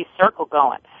community circle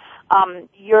going.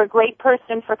 You're a great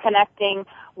person for connecting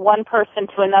one person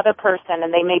to another person,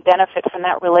 and they may benefit from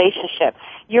that relationship.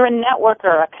 You're a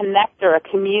networker, a connector, a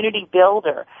community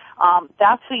builder.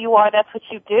 That's who you are. That's what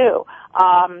you do.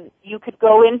 You could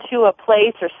go into a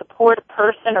place or support a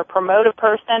person or promote a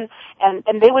person,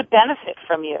 and they would benefit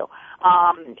from you.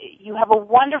 You have a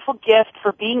wonderful gift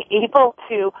for being able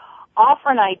to offer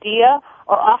an idea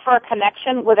or offer a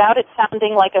connection without it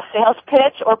sounding like a sales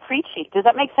pitch or preachy. Does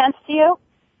that make sense to you?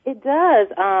 It does.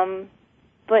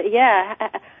 But yeah.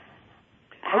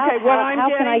 How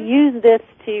can I use this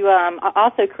to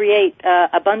also create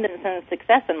abundance and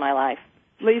success in my life?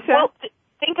 Lisa? Well,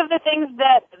 think of the things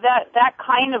that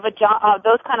kind of a job,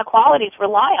 those kind of qualities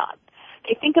rely on.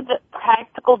 Okay, think of the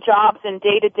practical jobs in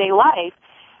day-to-day life.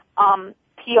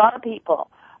 PR people,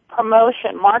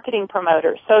 promotion, marketing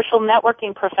promoters, social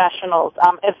networking professionals,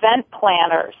 event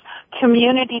planners,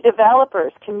 community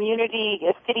developers,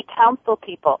 city council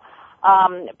people,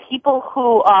 people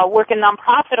who work in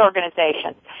nonprofit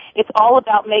organizations. It's all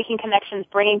about making connections,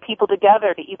 bringing people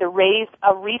together to either raise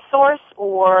a resource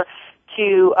or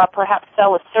to perhaps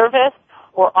sell a service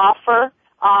or offer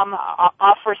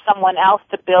someone else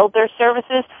to build their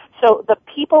services. So the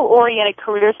people-oriented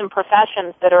careers and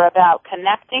professions that are about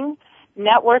connecting,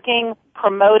 networking,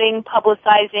 promoting,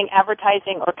 publicizing,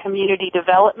 advertising, or community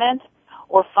development,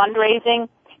 or fundraising,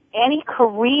 any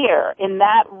career in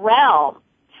that realm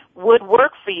would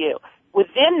work for you.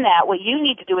 Within that, what you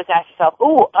need to do is ask yourself,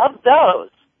 ooh, of those,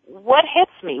 what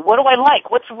hits me? What do I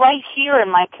like? What's right here in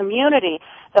my community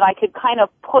that I could kind of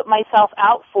put myself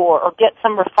out for, or get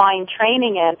some refined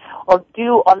training in, or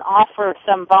do and offer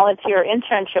some volunteer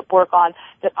internship work on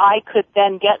that I could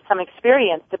then get some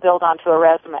experience to build onto a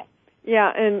resume?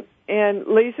 Yeah, and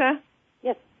Lisa?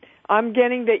 Yes. I'm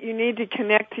getting that you need to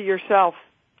connect to yourself.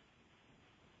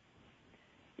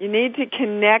 You need to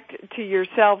connect to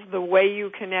yourself the way you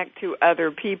connect to other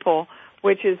people,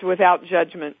 which is without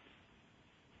judgment.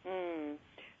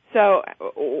 So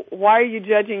why are you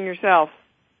judging yourself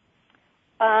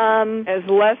as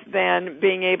less than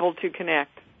being able to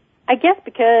connect? I guess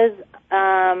because,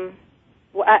 a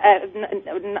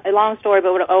long story,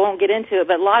 but I won't get into it,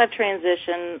 but a lot of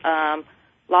transition,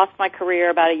 lost my career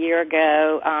about a year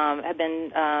ago, have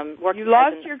been working. You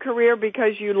lost your career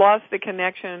because you lost the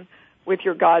connection with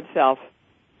your God self.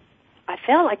 I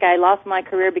felt like I lost my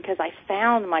career because I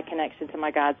found my connection to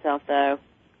my God self, though.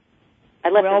 I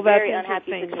left a very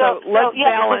unhappy situation. So let's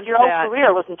balance because your old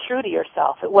career wasn't true to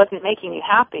yourself. It wasn't making you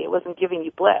happy. It wasn't giving you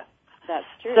bliss. That's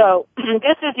true. So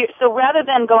so rather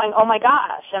than going, oh my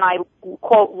gosh, and I,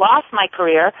 quote, lost my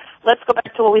career, let's go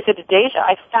back to what we said to Deja.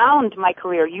 I found my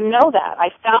career. You know that. I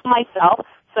found myself,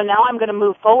 so now I'm going to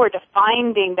move forward to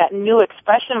finding that new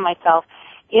expression of myself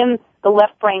in the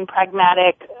left brain,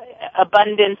 pragmatic,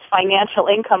 abundance, financial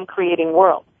income creating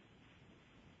world.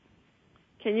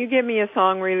 Can you give me a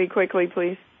song really quickly,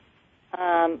 please?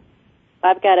 I've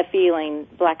Got a Feeling,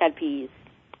 Black Eyed Peas.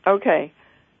 Okay.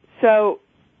 So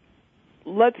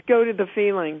let's go to the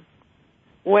feeling.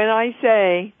 When I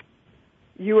say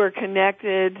you are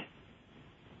connected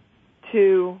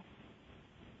to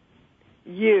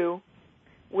you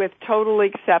with total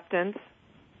acceptance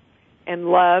and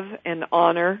love and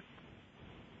honor,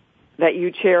 that you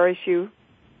cherish you,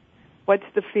 what's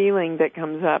the feeling that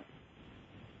comes up?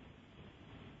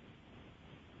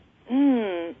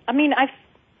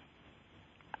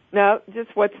 No,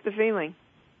 just what's the feeling?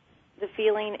 The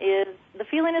feeling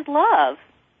is love.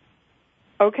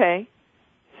 Okay.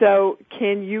 So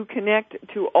can you connect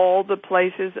to all the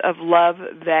places of love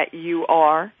that you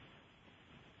are?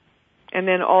 And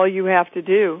then all you have to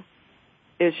do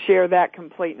is share that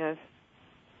completeness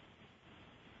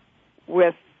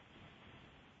with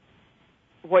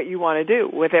what you want to do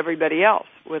with everybody else,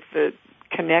 with the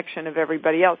connection of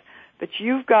everybody else. But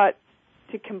you've got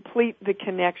to complete the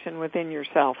connection within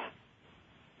yourself.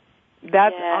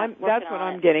 That's what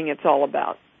I'm getting it's all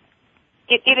about.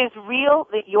 It is real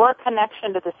that your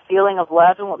connection to this feeling of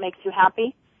love and what makes you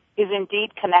happy is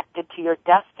indeed connected to your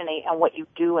destiny and what you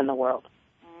do in the world.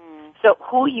 So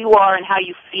who you are and how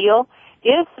you feel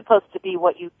is supposed to be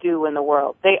what you do in the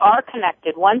world. They are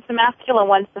connected. One's the masculine,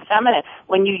 one's the feminine.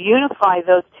 When you unify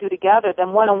those two together,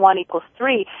 then 1 and 1 equals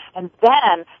 3. And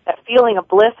then that feeling of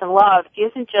bliss and love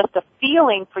isn't just a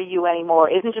feeling for you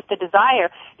anymore, isn't just a desire.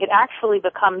 It actually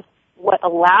becomes what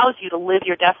allows you to live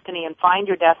your destiny and find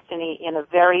your destiny in a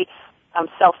very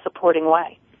self-supporting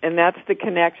way. And that's the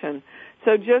connection.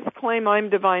 So just claim I'm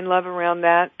divine love around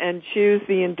that and choose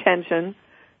the intention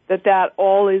that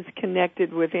all is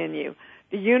connected within you.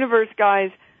 The universe,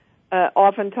 guys,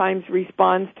 oftentimes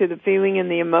responds to the feeling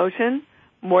and the emotion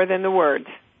more than the words.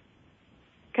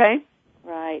 Okay?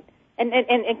 Right.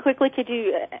 And quickly, could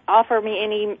you offer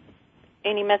me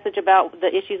any message about the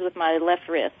issues with my left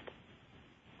wrist?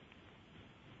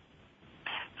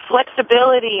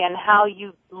 Flexibility and how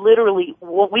you literally,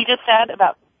 what we just said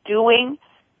about doing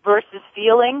versus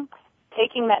feeling,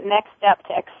 taking that next step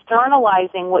to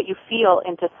externalizing what you feel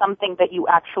into something that you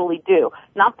actually do.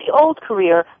 Not the old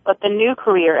career, but the new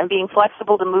career, and being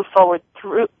flexible to move forward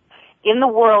through in the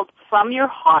world from your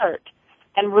heart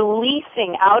and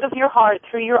releasing out of your heart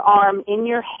through your arm in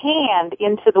your hand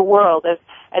into the world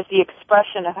as the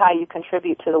expression of how you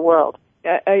contribute to the world.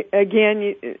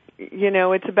 Again, you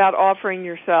know, it's about offering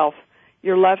yourself.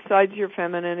 Your left side's your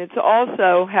feminine. It's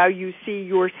also how you see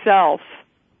yourself,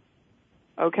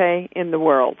 okay, in the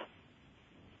world.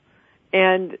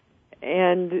 And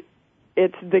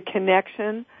it's the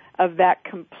connection of that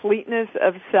completeness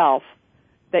of self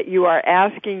that you are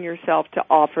asking yourself to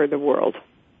offer the world.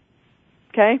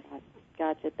 Okay?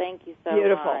 Gotcha. Thank you so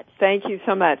Beautiful. much. Thank you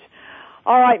so much.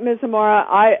 All right, Ms. Amara,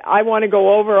 I want to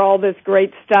go over all this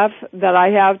great stuff that I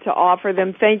have to offer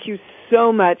them. Thank you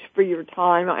so much for your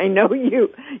time. I know you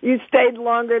stayed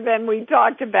longer than we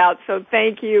talked about, so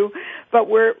thank you. But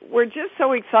we're just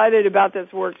so excited about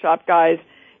this workshop, guys.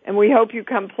 and we hope you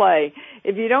come play.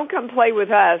 If you don't come play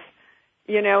with us,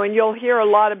 and you'll hear a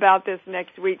lot about this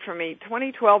next week from me,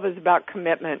 2012 is about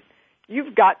commitment.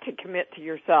 You've got to commit to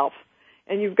yourself,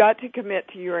 and you've got to commit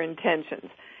to your intentions.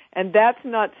 And that's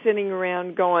not sitting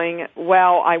around going,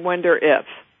 well, I wonder if.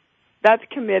 That's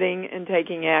committing and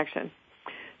taking action.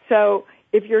 So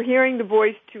if you're hearing the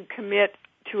voice to commit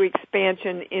to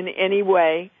expansion in any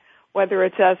way, whether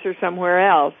it's us or somewhere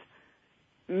else,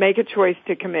 make a choice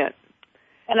to commit.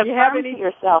 And affirm to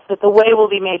yourself that the way will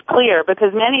be made clear,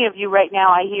 because many of you right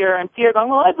now I hear in fear going,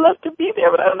 well, I'd love to be there,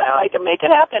 but I don't know how I can make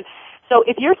it happen. So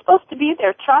if you're supposed to be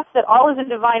there, trust that all is in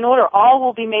divine order. All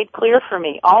will be made clear for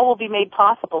me. All will be made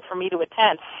possible for me to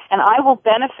attend. And I will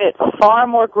benefit far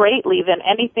more greatly than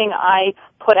anything I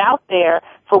put out there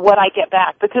for what I get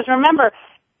back. Because remember,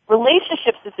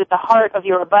 relationships is at the heart of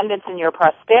your abundance and your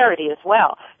prosperity as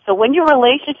well. So when your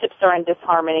relationships are in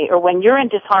disharmony, or when you're in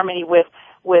disharmony with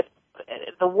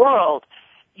the world,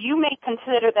 you may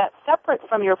consider that separate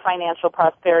from your financial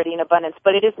prosperity and abundance,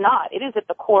 but it is not. It is at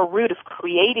the core root of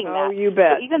creating that. Oh, you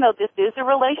bet. So even though this is a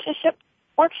relationship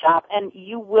workshop and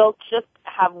you will just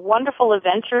have wonderful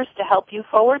adventures to help you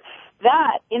forward,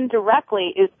 that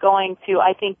indirectly is going to,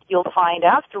 I think you'll find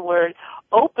afterward,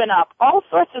 open up all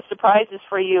sorts of surprises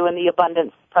for you in the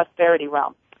abundance prosperity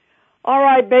realm. All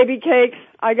right, baby cakes.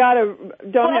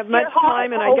 Don't have much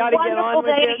time, and I got to get on with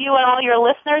it. A wonderful day to you and all your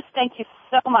listeners. Thank you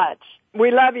so much. We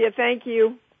love you. Thank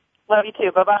you. Love you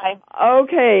too. Bye-bye.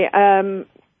 Okay.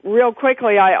 Real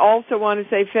quickly, I also want to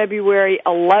say February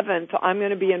 11th, I'm going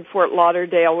to be in Fort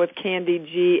Lauderdale with Candy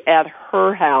G at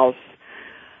her house.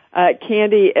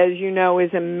 Candy, as you know,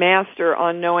 is a master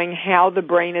on knowing how the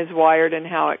brain is wired and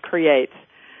how it creates.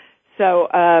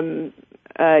 So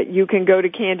you can go to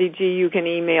Candy G, you can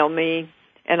email me,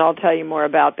 and I'll tell you more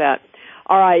about that.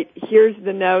 All right, here's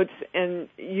the notes, and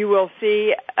you will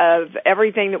see of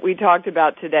everything that we talked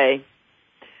about today.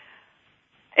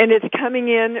 And it's coming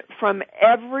in from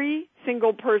every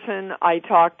single person I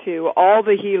talk to, all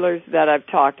the healers that I've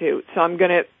talked to. So I'm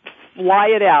going to fly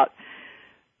it out.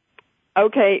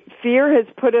 Okay, fear has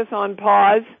put us on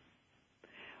pause.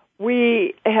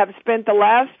 We have spent the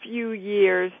last few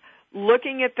years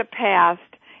looking at the past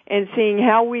and seeing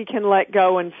how we can let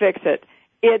go and fix it.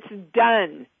 It's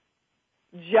done.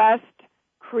 Just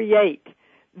create.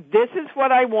 This is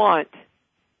what I want.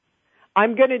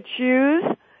 I'm going to choose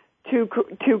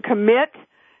to commit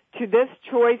to this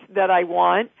choice that I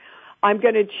want. I'm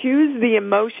going to choose the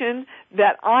emotion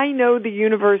that I know the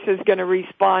universe is going to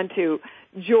respond to.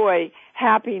 Joy,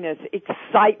 happiness,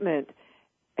 excitement,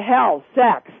 health,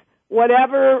 sex,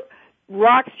 whatever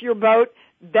rocks your boat,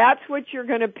 that's what you're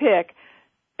going to pick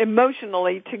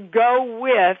emotionally to go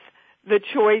with the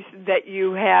choice that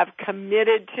you have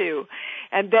committed to.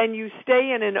 And then you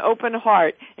stay in an open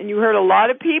heart. And you heard a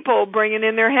lot of people bringing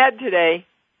in their head today.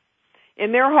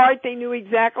 In their heart, they knew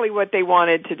exactly what they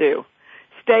wanted to do.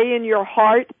 Stay in your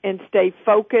heart and stay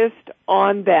focused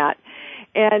on that.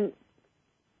 And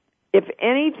if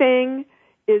anything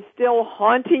is still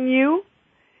haunting you,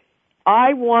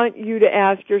 I want you to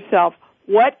ask yourself,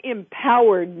 what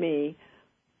empowered me?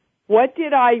 What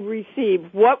did I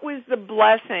receive? What was the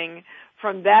blessing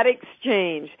from that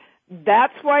exchange?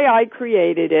 That's why I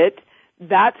created it.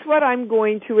 That's what I'm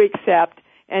going to accept.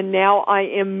 And now I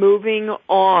am moving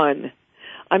on.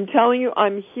 I'm telling you,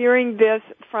 I'm hearing this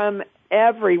from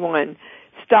everyone.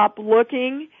 Stop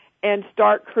looking and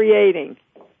start creating.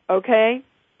 Okay?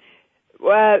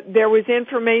 There was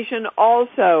information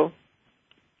also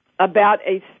about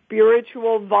a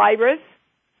spiritual virus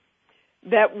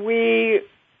that we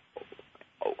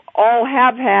all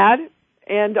have had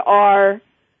and are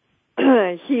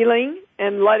healing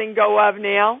and letting go of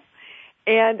now.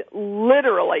 And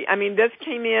literally, I mean, this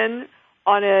came in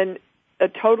on a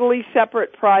totally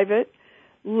separate private.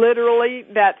 Literally,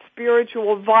 that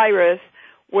spiritual virus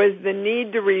was the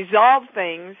need to resolve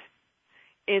things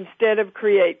instead of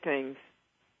create things.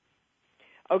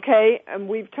 Okay? And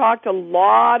we've talked a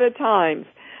lot of times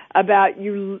about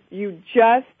you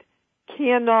just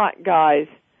cannot, guys,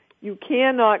 you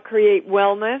cannot create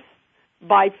wellness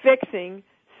by fixing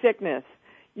sickness.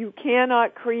 You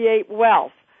cannot create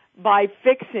wealth by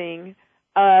fixing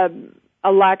a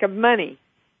lack of money.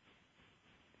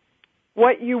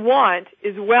 What you want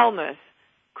is wellness.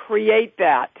 Create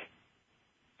that.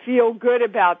 Feel good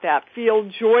about that. Feel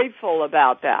joyful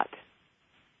about that.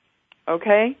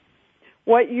 Okay?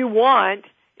 What you want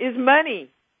is money.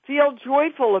 Feel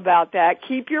joyful about that.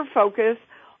 Keep your focus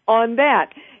on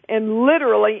that. And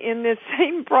literally in this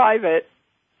same private,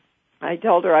 I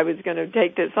told her I was going to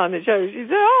take this on the show. She said,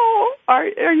 oh,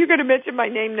 are you going to mention my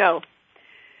name? No.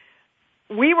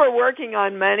 we were working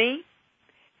on money,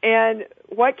 and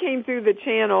what came through the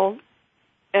channel,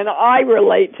 and I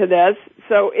relate to this,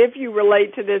 so if you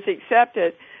relate to this, accept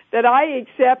it, that I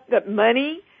accept that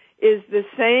money is the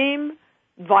same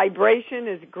vibration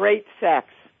as great sex,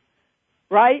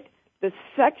 right? The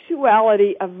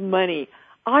sexuality of money.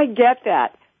 I get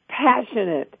that.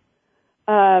 Passionate,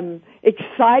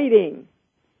 exciting,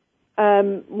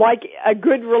 like a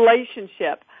good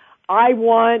relationship. I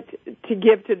want to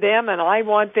give to them, and I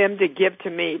want them to give to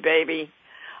me, baby.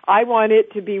 I want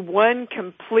it to be one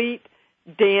complete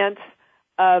dance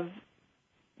of,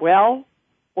 well,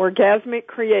 orgasmic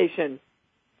creation.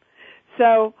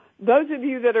 So those of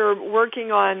you that are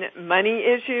working on money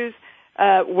issues,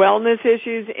 wellness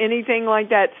issues, anything like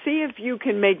that, see if you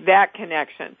can make that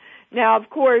connection. Now, of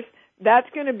course, that's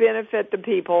going to benefit the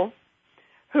people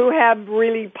who have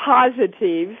really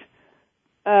positive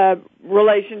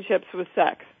relationships with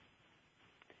sex.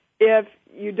 If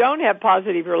you don't have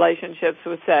positive relationships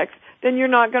with sex, then you're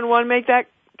not going to want to make that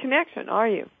connection, are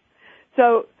you?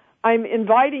 So I'm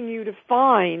inviting you to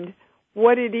find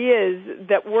what it is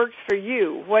that works for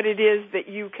you, what it is that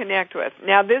you connect with.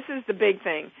 Now, this is the big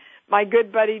thing. My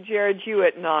good buddy Jared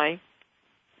Hewitt and I,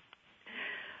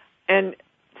 and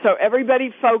so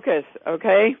everybody focus,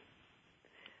 okay?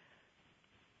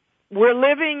 We're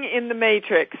living in the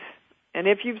Matrix, and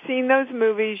if you've seen those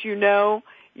movies, you know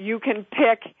you can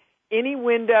pick any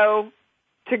window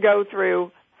to go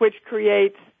through, which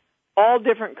creates all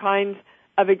different kinds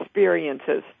of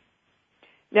experiences.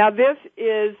 Now, this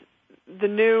is the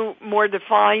new, more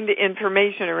defined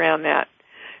information around that.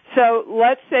 So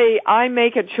let's say I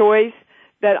make a choice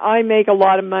that I make a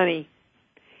lot of money.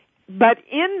 But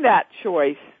in that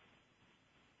choice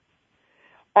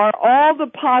are all the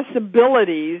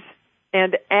possibilities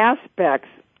and aspects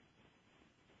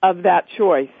of that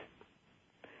choice.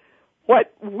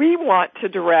 What we want to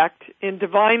direct in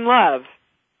divine love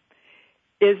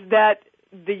is that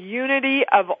the unity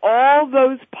of all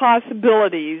those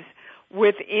possibilities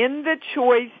within the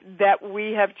choice that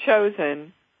we have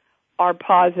chosen are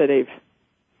positive.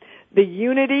 The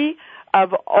unity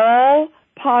of all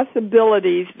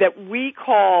possibilities that we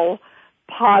call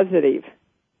positive.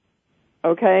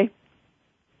 Okay?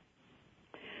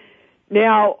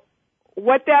 Now,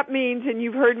 what that means, and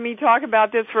you've heard me talk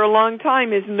about this for a long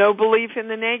time, is no belief in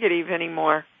the negative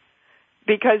anymore.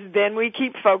 Because then we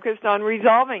keep focused on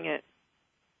resolving it.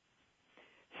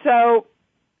 So,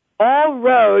 all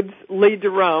roads lead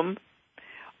to Rome.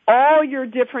 All your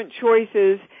different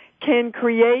choices can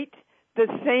create the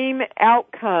same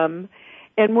outcome.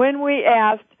 And when we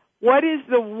asked, what is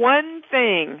the one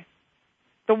thing,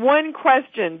 the one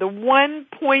question, the one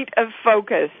point of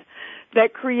focus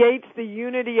that creates the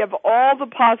unity of all the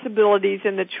possibilities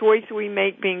in the choice we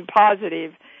make being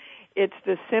positive, it's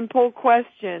the simple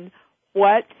question,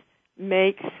 what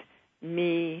makes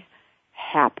me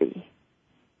happy?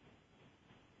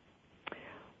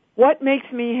 What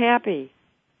makes me happy?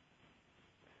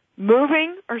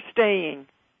 Moving or staying?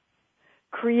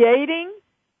 Creating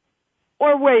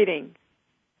or waiting?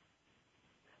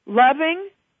 Loving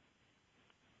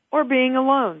or being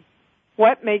alone?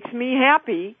 What makes me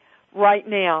happy right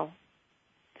now?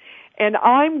 And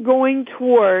I'm going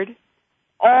toward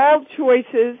all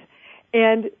choices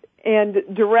and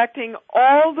directing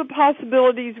all the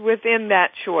possibilities within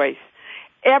that choice.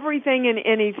 Everything and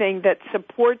anything that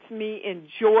supports me in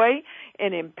joy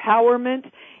and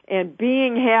empowerment and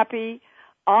being happy,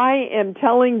 I am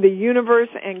telling the universe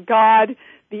and God,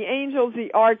 the angels,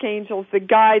 the archangels, the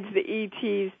guides, the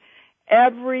ETs,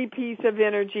 every piece of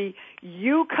energy,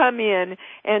 you come in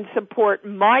and support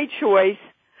my choice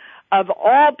of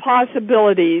all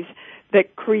possibilities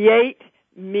that create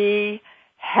me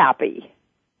happy.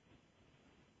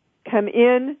 Come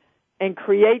in and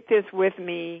create this with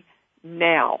me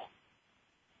now.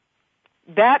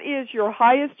 That is your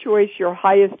highest choice, your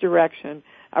highest direction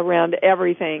around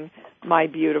everything, my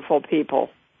beautiful people.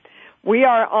 We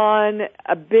are on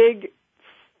a big,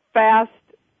 fast,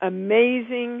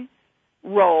 amazing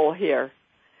roll here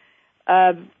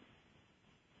of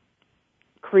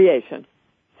creation.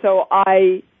 So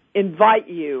I invite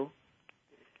you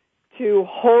to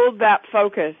hold that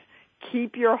focus,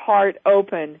 keep your heart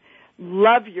open,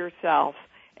 love yourself,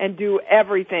 and do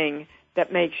everything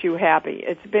that makes you happy.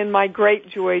 It's been my great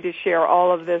joy to share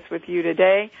all of this with you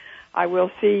today. I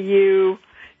will see you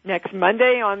next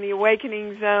Monday on the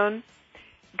Awakening Zone.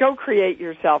 Go create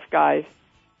yourself, guys,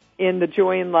 in the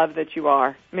joy and love that you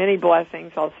are. Many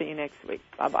blessings. I'll see you next week.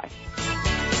 Bye-bye.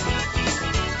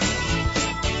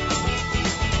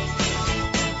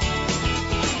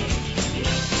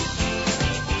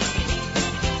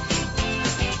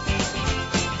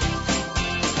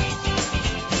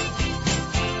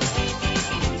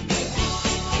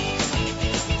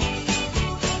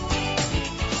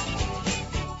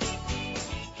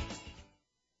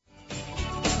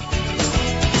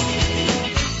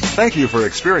 Thank you for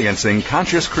experiencing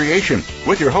Conscious Creation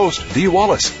with your host, Dee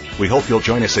Wallace. We hope you'll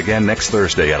join us again next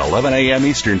Thursday at 11 a.m.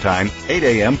 Eastern Time, 8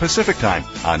 a.m. Pacific Time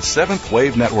on Seventh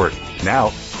Wave Network.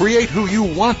 Now, create who you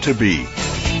want to be.